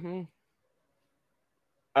Gumby.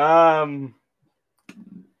 Um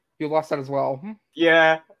You lost that as well.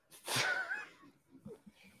 yeah.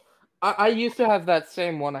 I used to have that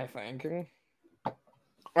same one, I think. All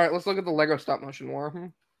right, let's look at the Lego stop motion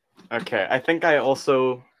war. Okay, I think I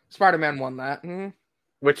also Spider-Man won that.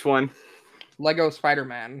 which one? Lego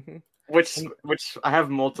Spider-Man. Which I have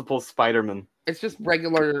multiple Spider-Man. It's just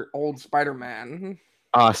regular old Spider-Man.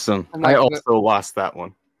 Awesome. From, like, I also lost that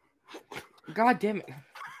one. God damn it.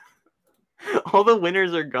 All the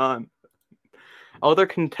winners are gone. All their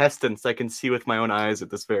contestants I can see with my own eyes at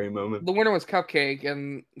this very moment. The winner was Cupcake,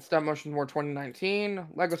 and Stop Motion War 2019.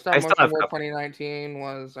 Lego Stop I still Motion have War Cupcake. 2019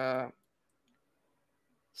 was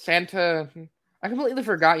Santa. I completely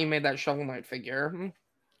forgot you made that Shovel Knight figure.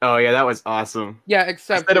 Oh yeah, that was awesome. Yeah, I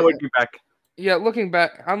except said it would be back. yeah, looking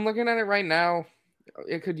back, I'm looking at it right now.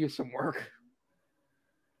 It could use some work.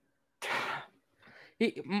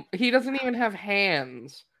 He doesn't even have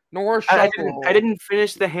hands, nor a shovel. I didn't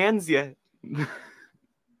finish the hands yet.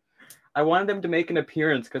 I wanted them to make an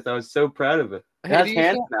appearance because I was so proud of it. It has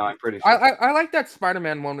hands now, I'm pretty sure. I like that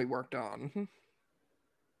Spider-Man one we worked on.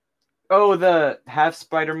 Oh, the half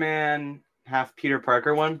Spider-Man, half Peter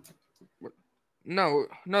Parker one? No,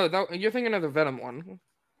 you're thinking of the Venom one.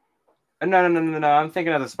 No. I'm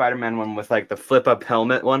thinking of the Spider-Man one with like the flip-up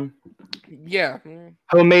helmet one. Yeah.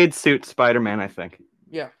 Homemade suit Spider-Man, I think.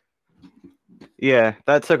 Yeah. Yeah,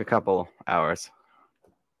 that took a couple hours.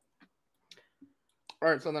 All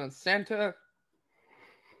right, so then it's Santa.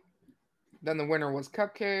 Then the winner was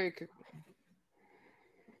Cupcake.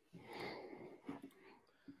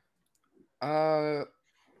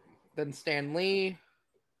 Then Stan Lee.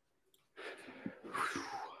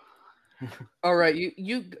 All right,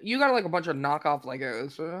 you got like a bunch of knockoff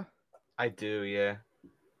Legos. I do, yeah.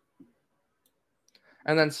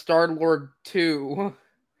 And then Star-Lord 2.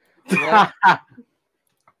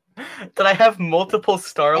 Did I have multiple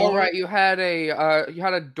Star-Lord? All right, you had a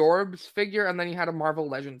Dorbs figure, and then you had a Marvel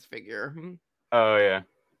Legends figure. Oh yeah.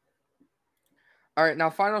 All right, now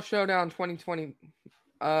Final Showdown 2020.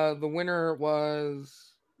 The winner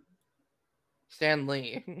was Stan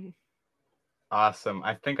Lee. Awesome.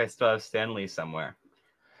 I think I still have Stan Lee somewhere.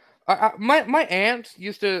 My aunt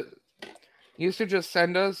used to just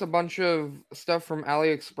send us a bunch of stuff from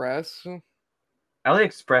AliExpress.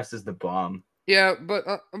 AliExpress is the bomb. Yeah, but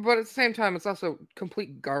at the same time, it's also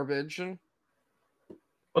complete garbage. Well,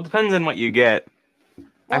 it depends on what you get.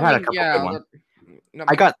 I've had a couple good ones.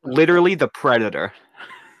 I got literally the Predator.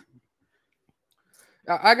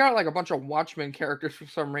 I got like a bunch of Watchmen characters for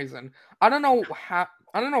some reason. I don't know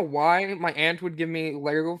why my aunt would give me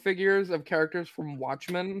Lego figures of characters from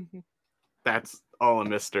Watchmen. That's all a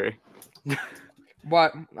mystery.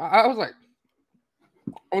 But I was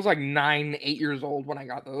like 9, 8 years old when I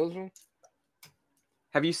got those.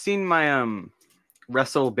 Have you seen my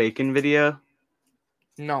Wrestle Bacon video?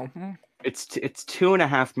 No. It's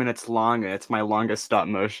 2.5 minutes long, and it's my longest stop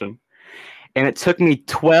motion. And it took me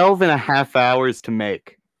 12.5 hours to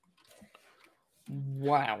make.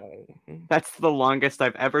 Wow. That's the longest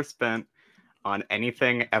I've ever spent on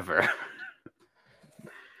anything ever.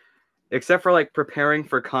 Except for like preparing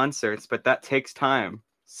for concerts, but that takes time.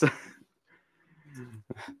 So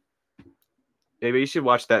maybe you should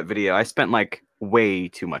watch that video. I spent like way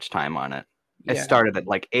too much time on it. I started at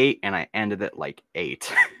like 8 and I ended at like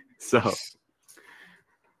 8. So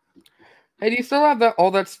hey, do you still have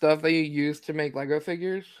all that stuff that you used to make Lego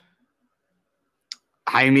figures?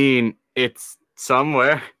 I mean, it's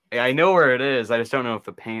somewhere. I know where it is. I just don't know if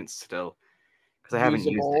the paint's still, because I haven't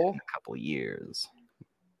used it in a couple years.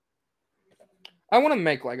 I want to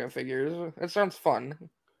make Lego figures. It sounds fun.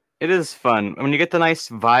 It is fun. When you get the nice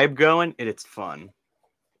vibe going, it's fun.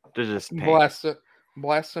 To just paint.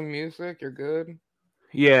 Blast some music, you're good.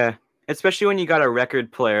 Yeah, especially when you got a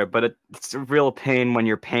record player, but it's a real pain when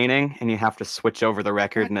you're painting and you have to switch over the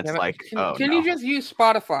record, and it's like, can you just use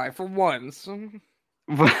Spotify for once?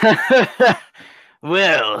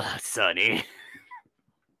 Well, Sonny,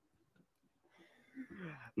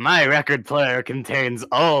 my record player contains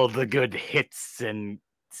all the good hits and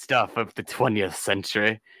stuff of the 20th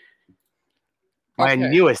century. My Okay,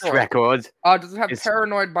 newest sure. record Does it have is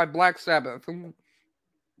Paranoid by Black Sabbath?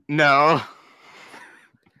 no.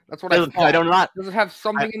 That's what I thought. I don't not. Does it have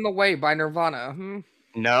Something in the Way by Nirvana?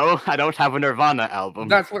 No, I don't have a Nirvana album.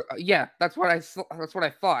 That's what. Yeah, that's what I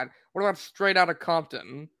thought. What about Straight Outta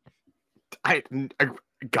Compton?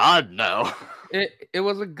 God no. It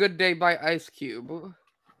was a Good Day by Ice Cube.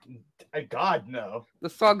 God no. The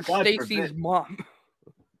song God Stacy's forbid. Mom.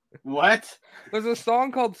 What? There's a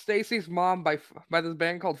song called Stacy's Mom by this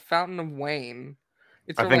band called Fountain of Wayne.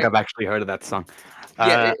 It's I think I've actually heard of that song.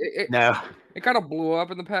 yeah, No. it kind of blew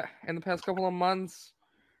up in the past couple of months,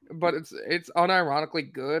 but it's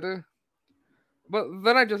unironically good. But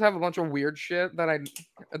then I just have a bunch of weird shit that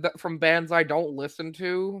from bands I don't listen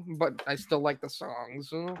to, but I still like the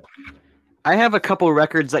songs. I have a couple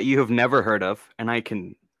records that you have never heard of, and I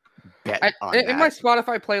can bet on In my that.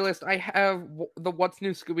 Spotify playlist, I have the What's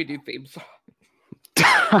New Scooby Doo theme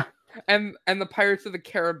song and the Pirates of the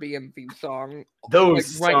Caribbean theme song.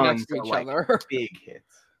 Those like, right songs next to are each like other. big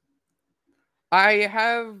hits. I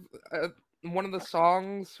have one of the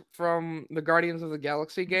songs from the Guardians of the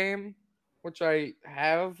Galaxy game, which I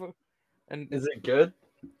have, and Is it good?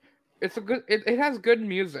 it's a good. It has good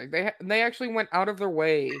music. They actually went out of their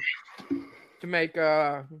way to make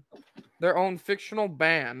their own fictional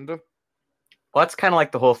band. Well, that's kind of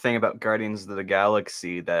like the whole thing about Guardians of the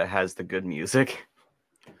Galaxy that has the good music.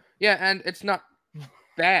 Yeah, and it's not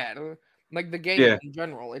bad. Like the game in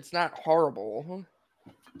general, it's not horrible.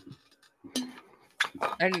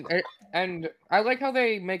 And I like how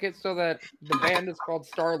they make it so that the band is called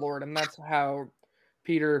Star-Lord, and that's how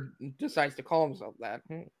Peter decides to call himself that.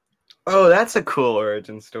 Oh, that's a cool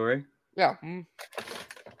origin story. Yeah.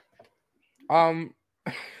 I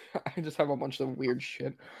just have a bunch of weird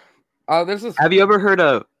shit. There's this. Have you ever heard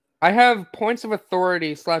of? I have Points of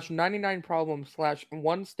Authority / 99 Problems /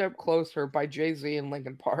 One Step Closer by Jay-Z and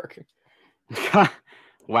Linkin Park.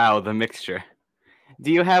 Wow, the mixture.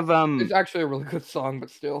 Do you have It's actually a really good song,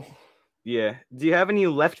 but still. Yeah. Do you have any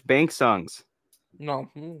Left Bank songs? No.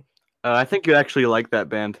 I think you actually like that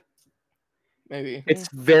band. Maybe. It's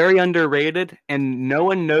very underrated, and no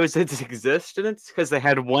one knows its existence because they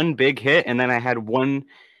had one big hit, and then I had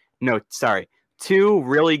two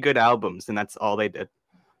really good albums, and that's all they did.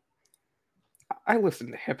 I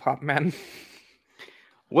listen to hip hop, man.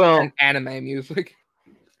 Well, and anime music.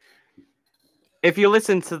 If you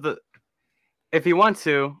want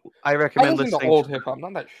to, I recommend listening to old hip hop,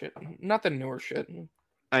 not that shit, not the newer shit.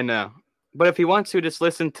 I know, but if you want to, just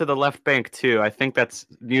listen to the Left Bank too. I think that's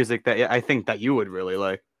music that you would really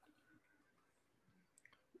like.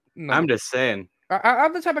 No. I'm just saying.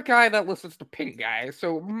 I'm the type of guy that listens to Pink Guy,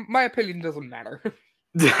 so my opinion doesn't matter.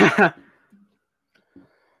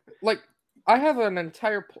 Like, I have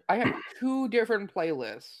two different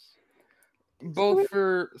playlists, both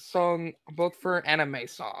for anime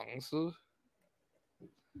songs.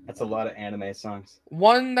 That's a lot of anime songs.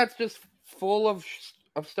 One that's just full of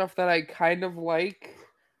stuff that I kind of like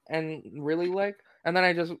and really like, and then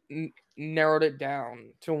I just narrowed it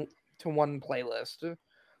down to one playlist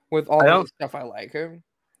with all the stuff I like.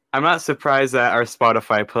 I'm not surprised that our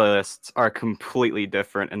Spotify playlists are completely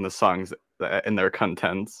different in the songs in their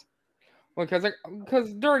contents. Well,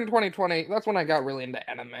 because during 2020, that's when I got really into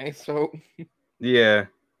anime. So yeah,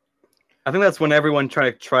 I think that's when everyone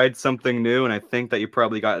tried something new, and I think that you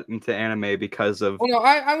probably got into anime because of. Oh no,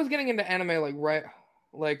 I was getting into anime right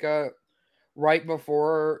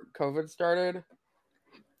before COVID started.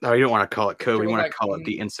 Oh, you don't want to call it COVID. You want to call it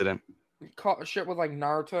the incident. Shit with like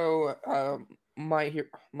Naruto, My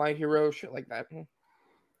Hero, shit like that.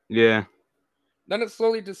 Yeah. Then it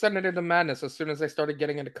slowly descended into madness as soon as I started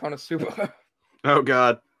getting into Konosuba. Oh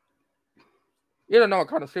God. You don't know what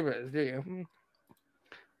Konosuba is, do you?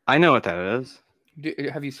 I know what that is.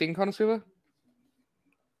 Have you seen Konosuba?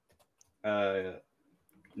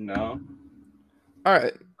 No. All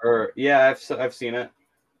right. Yeah, I've seen it.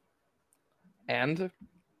 And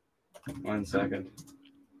 1 second.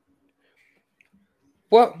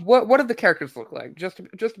 What did the characters look like? Just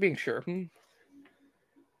being sure.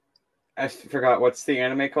 I forgot. What's the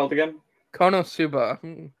anime called again?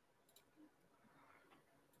 Konosuba.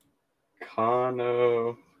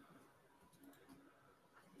 Konosuba?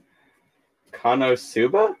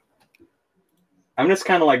 I'm just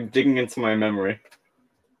kind of like digging into my memory.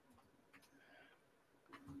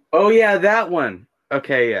 Oh yeah, that one.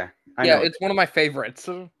 Okay, yeah. I know it's one of my favorites.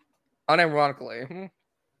 Unironically.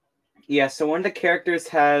 Yeah, so one of the characters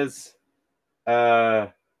has hair.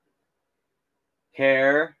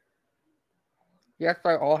 Yes,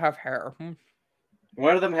 I all have hair.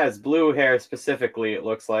 One of them has blue hair specifically, it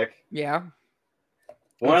looks like. Yeah.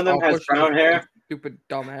 One of them has Push your brown hair. Stupid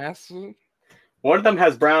dumbass. One of them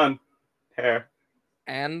has brown hair.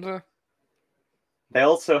 And They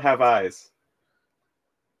also have eyes.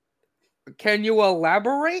 can you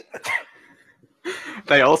elaborate?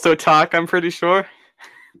 They also talk, I'm pretty sure.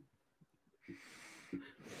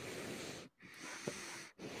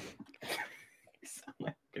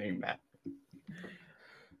 I'm getting mad.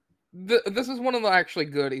 This is one of the actually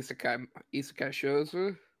good isekai shows.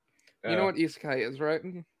 You know what isekai is, right?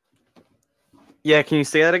 Yeah, can you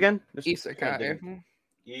say that again? Isekai.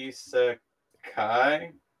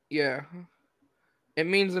 Isekai? Yeah. It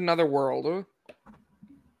means another world.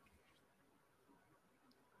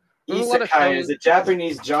 Isekai is a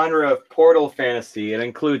Japanese genre of portal fantasy. It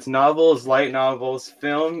includes novels, light novels,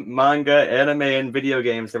 film, manga, anime, and video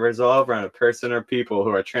games that revolve around a person or people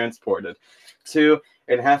who are transported to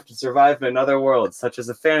and have to survive in another world, such as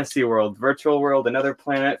a fantasy world, virtual world, another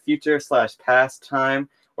planet, future/past time,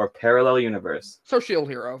 or parallel universe. So Shield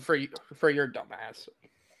Hero for your dumbass.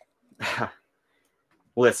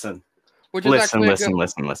 Listen. Which is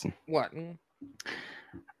Listen. What?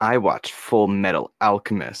 I watch Full Metal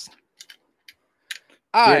Alchemist.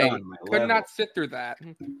 I could not sit through that.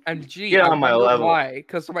 And gee, I wonder why?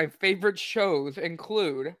 Because my favorite shows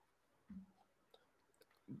include,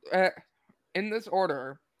 in this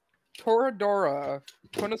order, Toradora,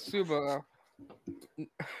 Konosuba,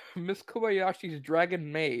 Miss Kobayashi's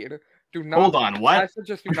Dragon Maid. Do not. Hold on, what? I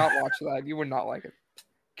suggest do not watch that. You would not like it.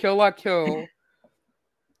 Kill La Kill.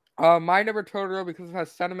 My Neighbor Totoro because it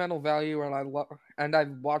has sentimental value and I've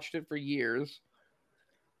watched it for years.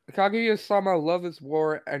 Kaguya-sama, Love is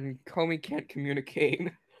War, and Komi Can't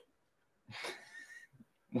Communicate.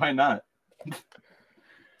 Why not?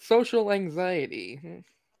 Social Anxiety.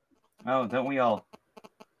 Oh, don't we all?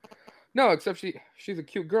 No, except she's a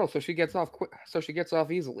cute girl, so she gets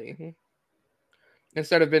off easily.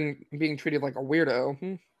 Instead of being treated like a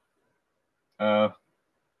weirdo.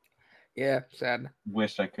 Yeah, sad.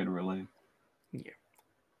 Wish I could relate. Yeah.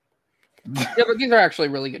 Yeah, but these are actually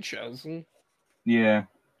really good shows. Yeah.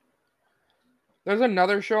 There's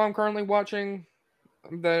another show I'm currently watching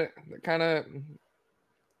that kind of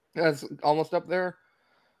is almost up there.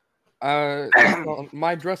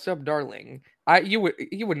 My Dress Up Darling. You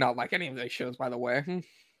would not like any of those shows, by the way.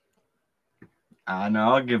 I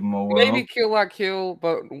know. I'll give them a whirl. Maybe Kill La Kill,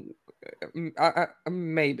 but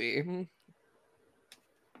maybe.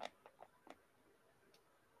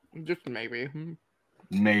 Just maybe.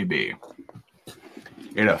 Maybe.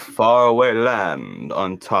 In a faraway land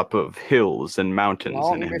on top of hills and mountains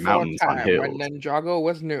Long and in before mountains on time, hills. when Ninjago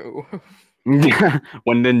was new.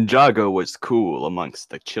 When Ninjago was cool amongst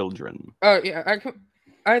the children. Oh yeah,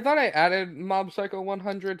 I thought I added Mob Psycho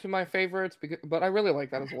 100 to my favorites, but I really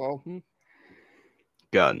like that as well.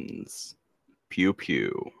 Guns. Pew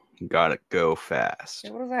pew. Gotta go fast. Yeah,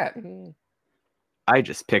 what is that? I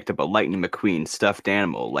just picked up a Lightning McQueen stuffed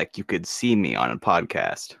animal like you could see me on a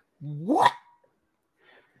podcast. What?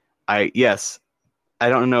 Yes. I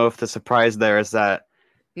don't know if the surprise there is that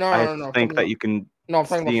No. I think that you can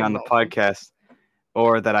see on the podcast,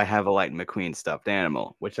 or that I have a Lightning McQueen stuffed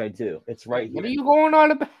animal, which I do. It's right here. What are you going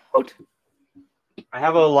on about? I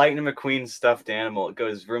have a Lightning McQueen stuffed animal. It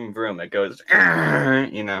goes vroom vroom. It goes,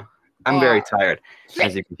 you know. I'm very tired,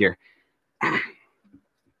 as you can hear.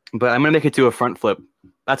 But I'm gonna make it do a front flip.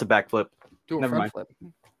 That's a back flip. Never mind. Flip.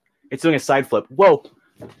 It's doing a side flip. Whoa!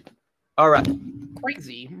 All right.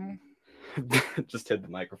 Crazy. Just hit the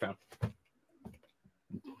microphone.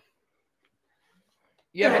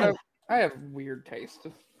 Yeah, but I have weird taste,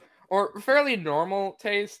 or fairly normal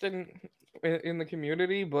taste in the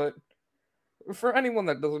community. But for anyone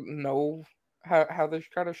that doesn't know how this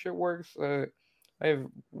kind of shit works, I have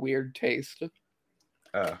weird taste.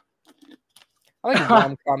 I like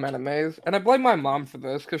rom-com animes, and I blame my mom for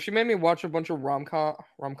this because she made me watch a bunch of rom-com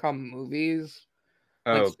movies,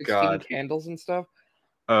 like 16 God, Candles and stuff.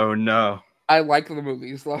 Oh no, I like the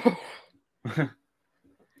movies though,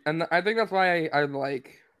 and I think that's why I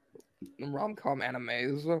like rom-com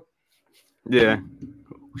animes. Yeah.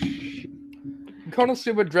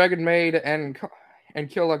 Konosuba, Dragon Maid, and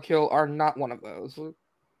Kill La Kill are not one of those.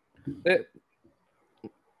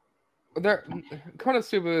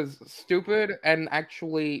 Konosuba is stupid and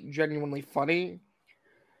actually genuinely funny.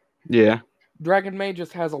 Yeah. Dragon Maid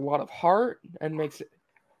just has a lot of heart and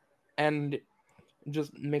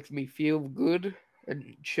just makes me feel good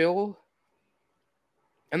and chill.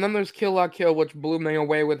 And then there's Kill La Kill, which blew me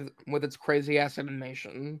away with its crazy ass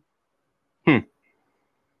animation.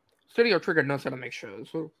 Studio Trigger knows how to make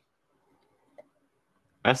shows.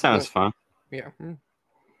 That sounds fun. Yeah.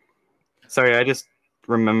 Sorry, I just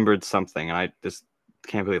remembered something, and I just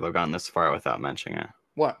can't believe I've gone this far without mentioning it.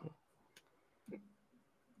 What?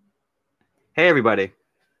 Hey, everybody!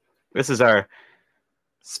 This is a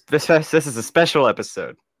special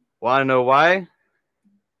episode. Want to know why?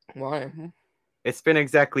 Why? It's been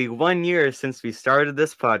exactly 1 year since we started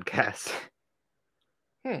this podcast.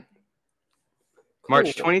 Cool.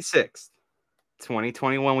 March 26th,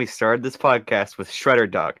 2021, we started this podcast with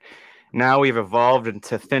Shredder Dog. Now we've evolved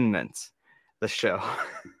into Thin Mints, the show.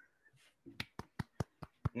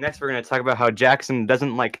 Next, we're going to talk about how Jackson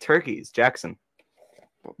doesn't like turkeys. Jackson.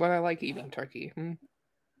 But I like eating turkey.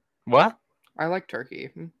 What? I like turkey.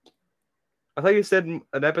 I thought you said in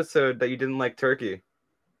an episode that you didn't like turkey.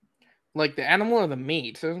 Like the animal or the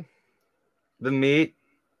meat? The meat?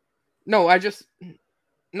 No,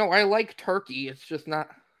 I like turkey. It's just not.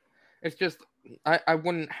 It's just I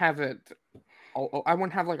wouldn't have it. I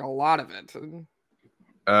wouldn't have like a lot of it.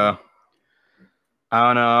 I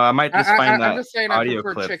don't know. I might just find that I'm just saying audio I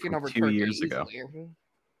prefer clip chicken from over 2 turkey years ago. easily.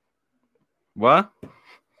 What?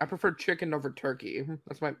 I prefer chicken over turkey.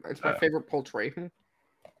 It's my favorite poultry.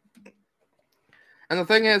 And the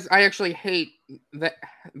thing is, I actually hate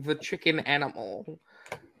the chicken animal,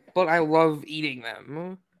 but I love eating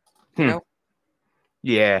them. You know?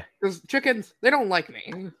 Yeah. Because chickens, they don't like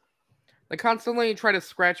me. They constantly try to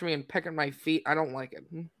scratch me and peck at my feet. I don't like it.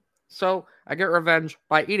 So I get revenge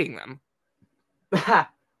by eating them.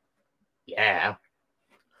 Yeah.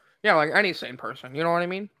 Yeah, like any sane person. You know what I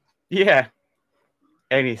mean? Yeah.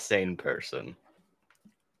 Any sane person.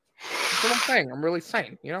 That's what I'm saying. I'm really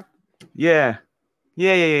sane, you know? Yeah.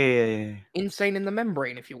 Yeah. Insane in the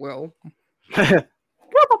membrane, if you will. I'm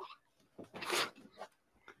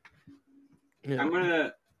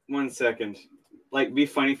gonna 1 second. Like, be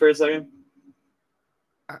funny for a second.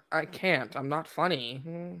 I can't. I'm not funny.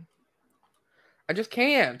 I just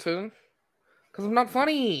can't. Because I'm not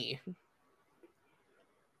funny.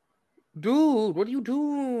 Dude, what are you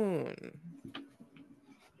doing?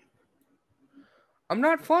 I'm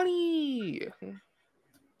not funny.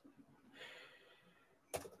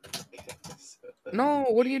 No,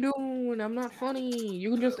 what are you doing? I'm not funny.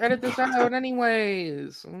 You can just edit this out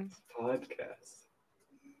anyways. Podcast.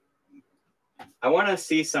 I want to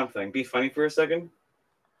see something. Be funny for a second.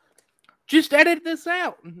 Just edit this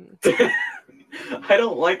out. I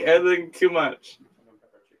don't like editing too much.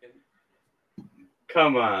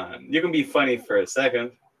 Come on. You can be funny for a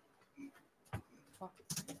second.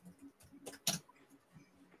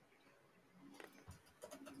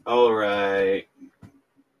 All right.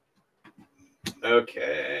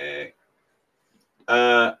 Okay.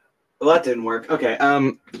 Well, that didn't work. Okay.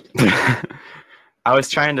 I was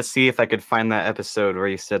trying to see if I could find that episode where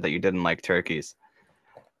you said that you didn't like turkeys.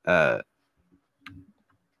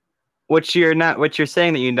 What you're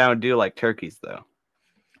saying that you now do like turkeys, though.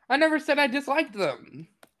 I never said I disliked them.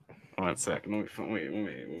 1 second. Let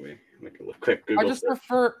me make a quick Google. I just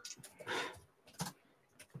prefer.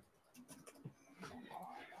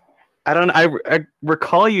 I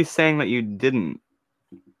recall you saying that you didn't,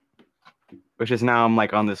 which is now I'm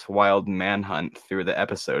like on this wild manhunt through the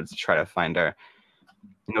episodes to try to find our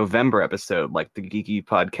November episode, like the Geeky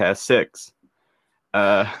Podcast 6.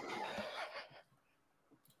 I'm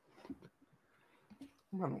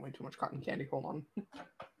having way too much cotton candy. Hold on.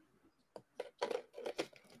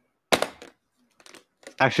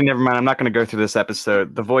 Actually, never mind. I'm not going to go through this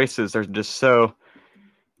episode. The voices are just so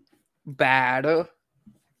bad.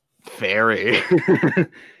 Very.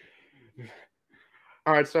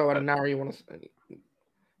 All right, so now you want to?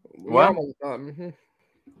 What? Almost done.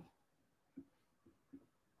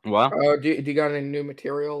 What? Do you got any new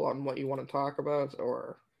material on what you want to talk about,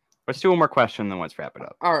 or? Let's do one more question, then let's wrap it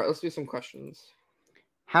up. All right, let's do some questions.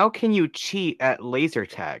 How can you cheat at laser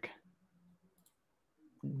tag?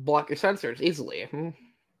 Block your sensors easily.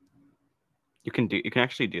 You can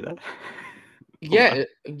actually do that.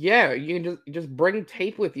 Yeah, you can just bring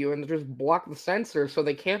tape with you and just block the sensor so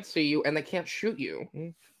they can't see you and they can't shoot you.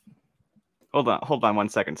 Hold on 1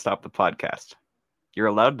 second. Stop the podcast. You're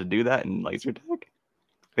allowed to do that in laser tag?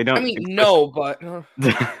 They don't. I mean, no, but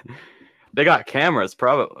they got cameras,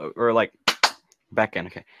 probably, or like back in.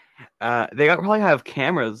 Okay, probably have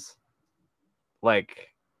cameras like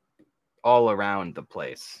all around the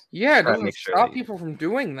place. Yeah, it doesn't stop people from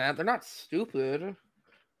doing that. They're not stupid.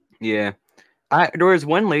 Yeah. There was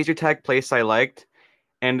one laser tag place I liked,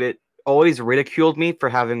 and it always ridiculed me for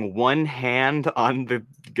having one hand on the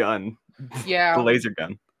gun. Yeah. The laser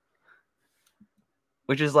gun.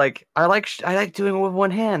 Which is like, I like doing it with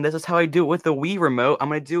one hand. This is how I do it with the Wii remote. I'm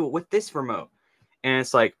going to do it with this remote. And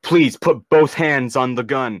it's like, please put both hands on the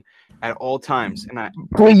gun. at all times, and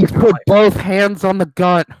Please put both hands on the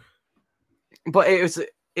gun. But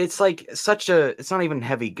it's like it's not even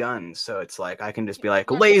heavy guns, so it's like I can just be like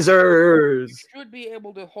lasers. You should be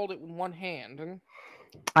able to hold it with one hand.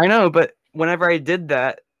 I know, but whenever I did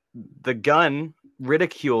that, the gun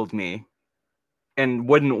ridiculed me and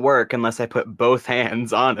wouldn't work unless I put both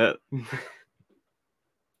hands on it.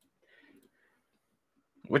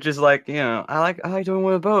 Which is like, I like doing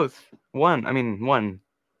with both. One.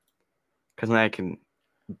 Because then I can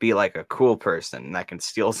be like a cool person and I can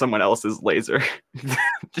steal someone else's laser.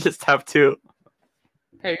 Just have two.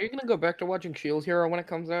 Hey, are you gonna go back to watching Shield Hero when it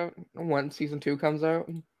comes out? When season 2 comes out?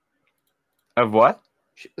 Of what?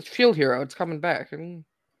 Shield Hero, it's coming back.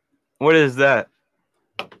 What is that?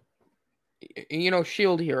 You know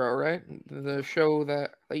Shield Hero, right? The show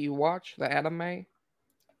that you watch, the anime.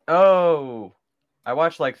 Oh, I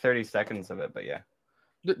watched like 30 seconds of it, but yeah.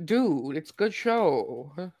 Dude, it's a good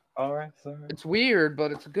show. All right, sorry. It's weird,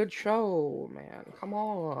 but it's a good show, man. Come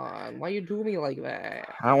on, why you do me like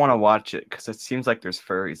that? I don't want to watch it because it seems like there's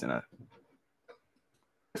furries in it.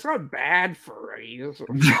 It's not bad furries.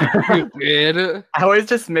 Stupid. I was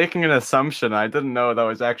just making an assumption. I didn't know that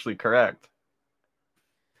was actually correct.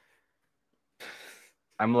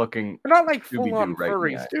 I'm looking. They're not like full on right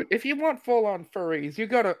furries, now. dude. If you want full on furries, you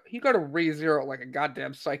gotta re-zero like a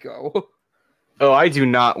goddamn psycho. Oh, I do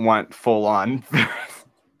not want full on.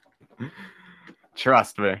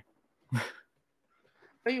 Trust me.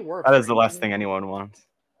 They were. That is the last thing anyone wants.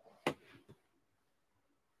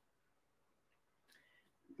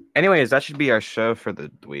 Anyways, that should be our show for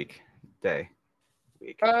the week. Day.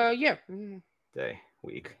 Week. Yeah. Day.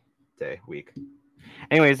 Week. Day. Week.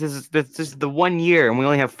 Anyways, this is the 1 year, and we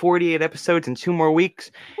only have 48 episodes in 2 more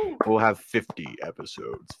weeks. We'll have 50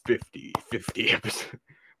 episodes. 50 episodes.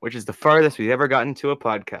 Which is the farthest we've ever gotten to a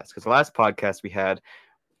podcast. Because the last podcast we had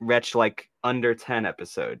reached like under 10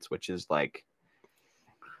 episodes, which is like...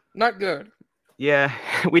 Not good. Yeah,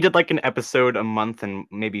 we did like an episode a month and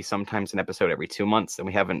maybe sometimes an episode every 2 months, and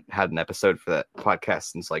we haven't had an episode for that podcast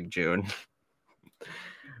since like June.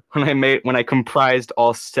 When I comprised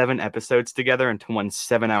all 7 episodes together into one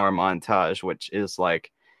 7-hour montage, which is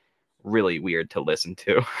like really weird to listen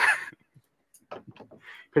to.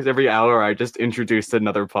 Because every hour I just introduced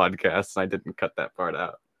another podcast and I didn't cut that part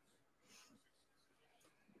out.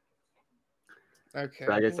 Okay.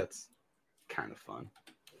 But I guess that's kind of fun.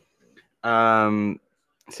 So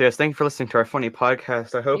yes, thank you for listening to our funny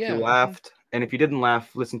podcast. I hope you laughed. And if you didn't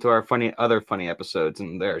laugh, listen to our other funny episodes,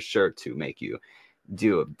 and they're sure to make you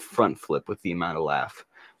do a front flip with the amount of laugh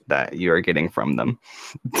that you are getting from them.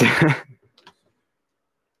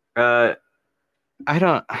 I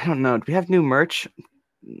don't know. Do we have new merch?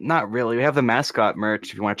 Not really. We have the mascot merch.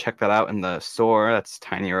 If you want to check that out in the store, that's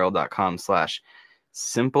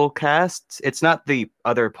tinyurl.com/Simplecast. It's not the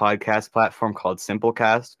other podcast platform called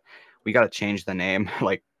Simplecast. We got to change the name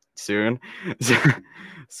like soon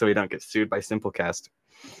so we don't get sued by Simplecast.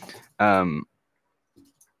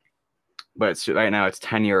 But right now it's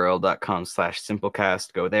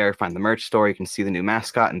tinyurl.com/Simplecast. Go there, find the merch store. You can see the new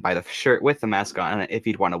mascot and buy the shirt with the mascot on it if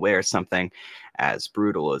you'd want to wear something as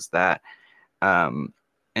brutal as that. And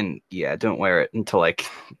yeah, don't wear it into like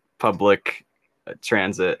public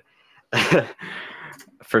transit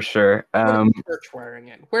for sure. Church wearing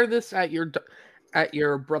it. Wear this at your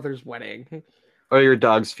brother's wedding or your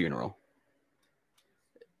dog's funeral,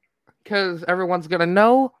 because everyone's gonna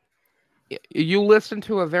know you listen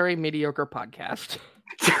to a very mediocre podcast.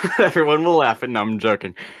 Everyone will laugh at. No, I'm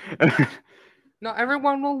joking. No,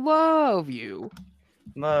 everyone will love you.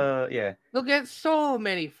 Yeah. They'll get so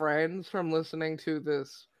many friends from listening to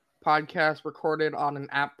this podcast recorded on an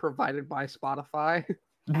app provided by Spotify.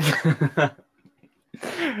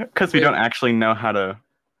 Because we don't actually know how to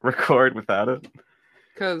record without it.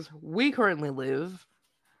 Because we currently live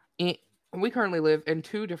in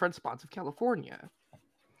 2 different spots of California.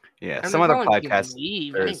 Yeah, And some other podcasters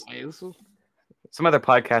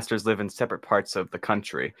live in separate parts of the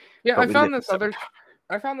country. Yeah, I found this other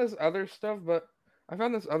stuff, but I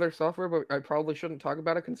found this other software, but I probably shouldn't talk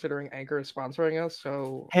about it considering Anchor is sponsoring us.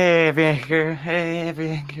 So Hey, Anchor. Hey,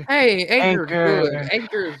 Anchor's good.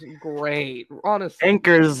 Anchor's great. Honestly,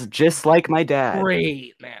 Anchor's just like my dad.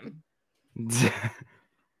 Great, man.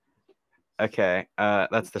 Okay,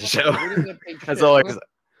 that's the show. As always.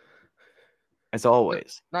 As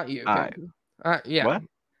always. Not you. Yeah. What?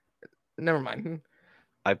 Never mind.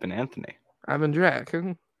 I've been Anthony. I've been Jack.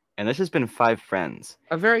 And this has been 5 Friends.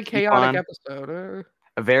 A very chaotic episode.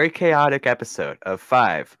 A very chaotic episode of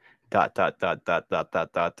 5 ...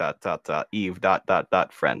 Eve ...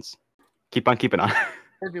 Friends. Keep on keeping on.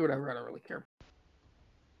 Or do whatever. I don't really care.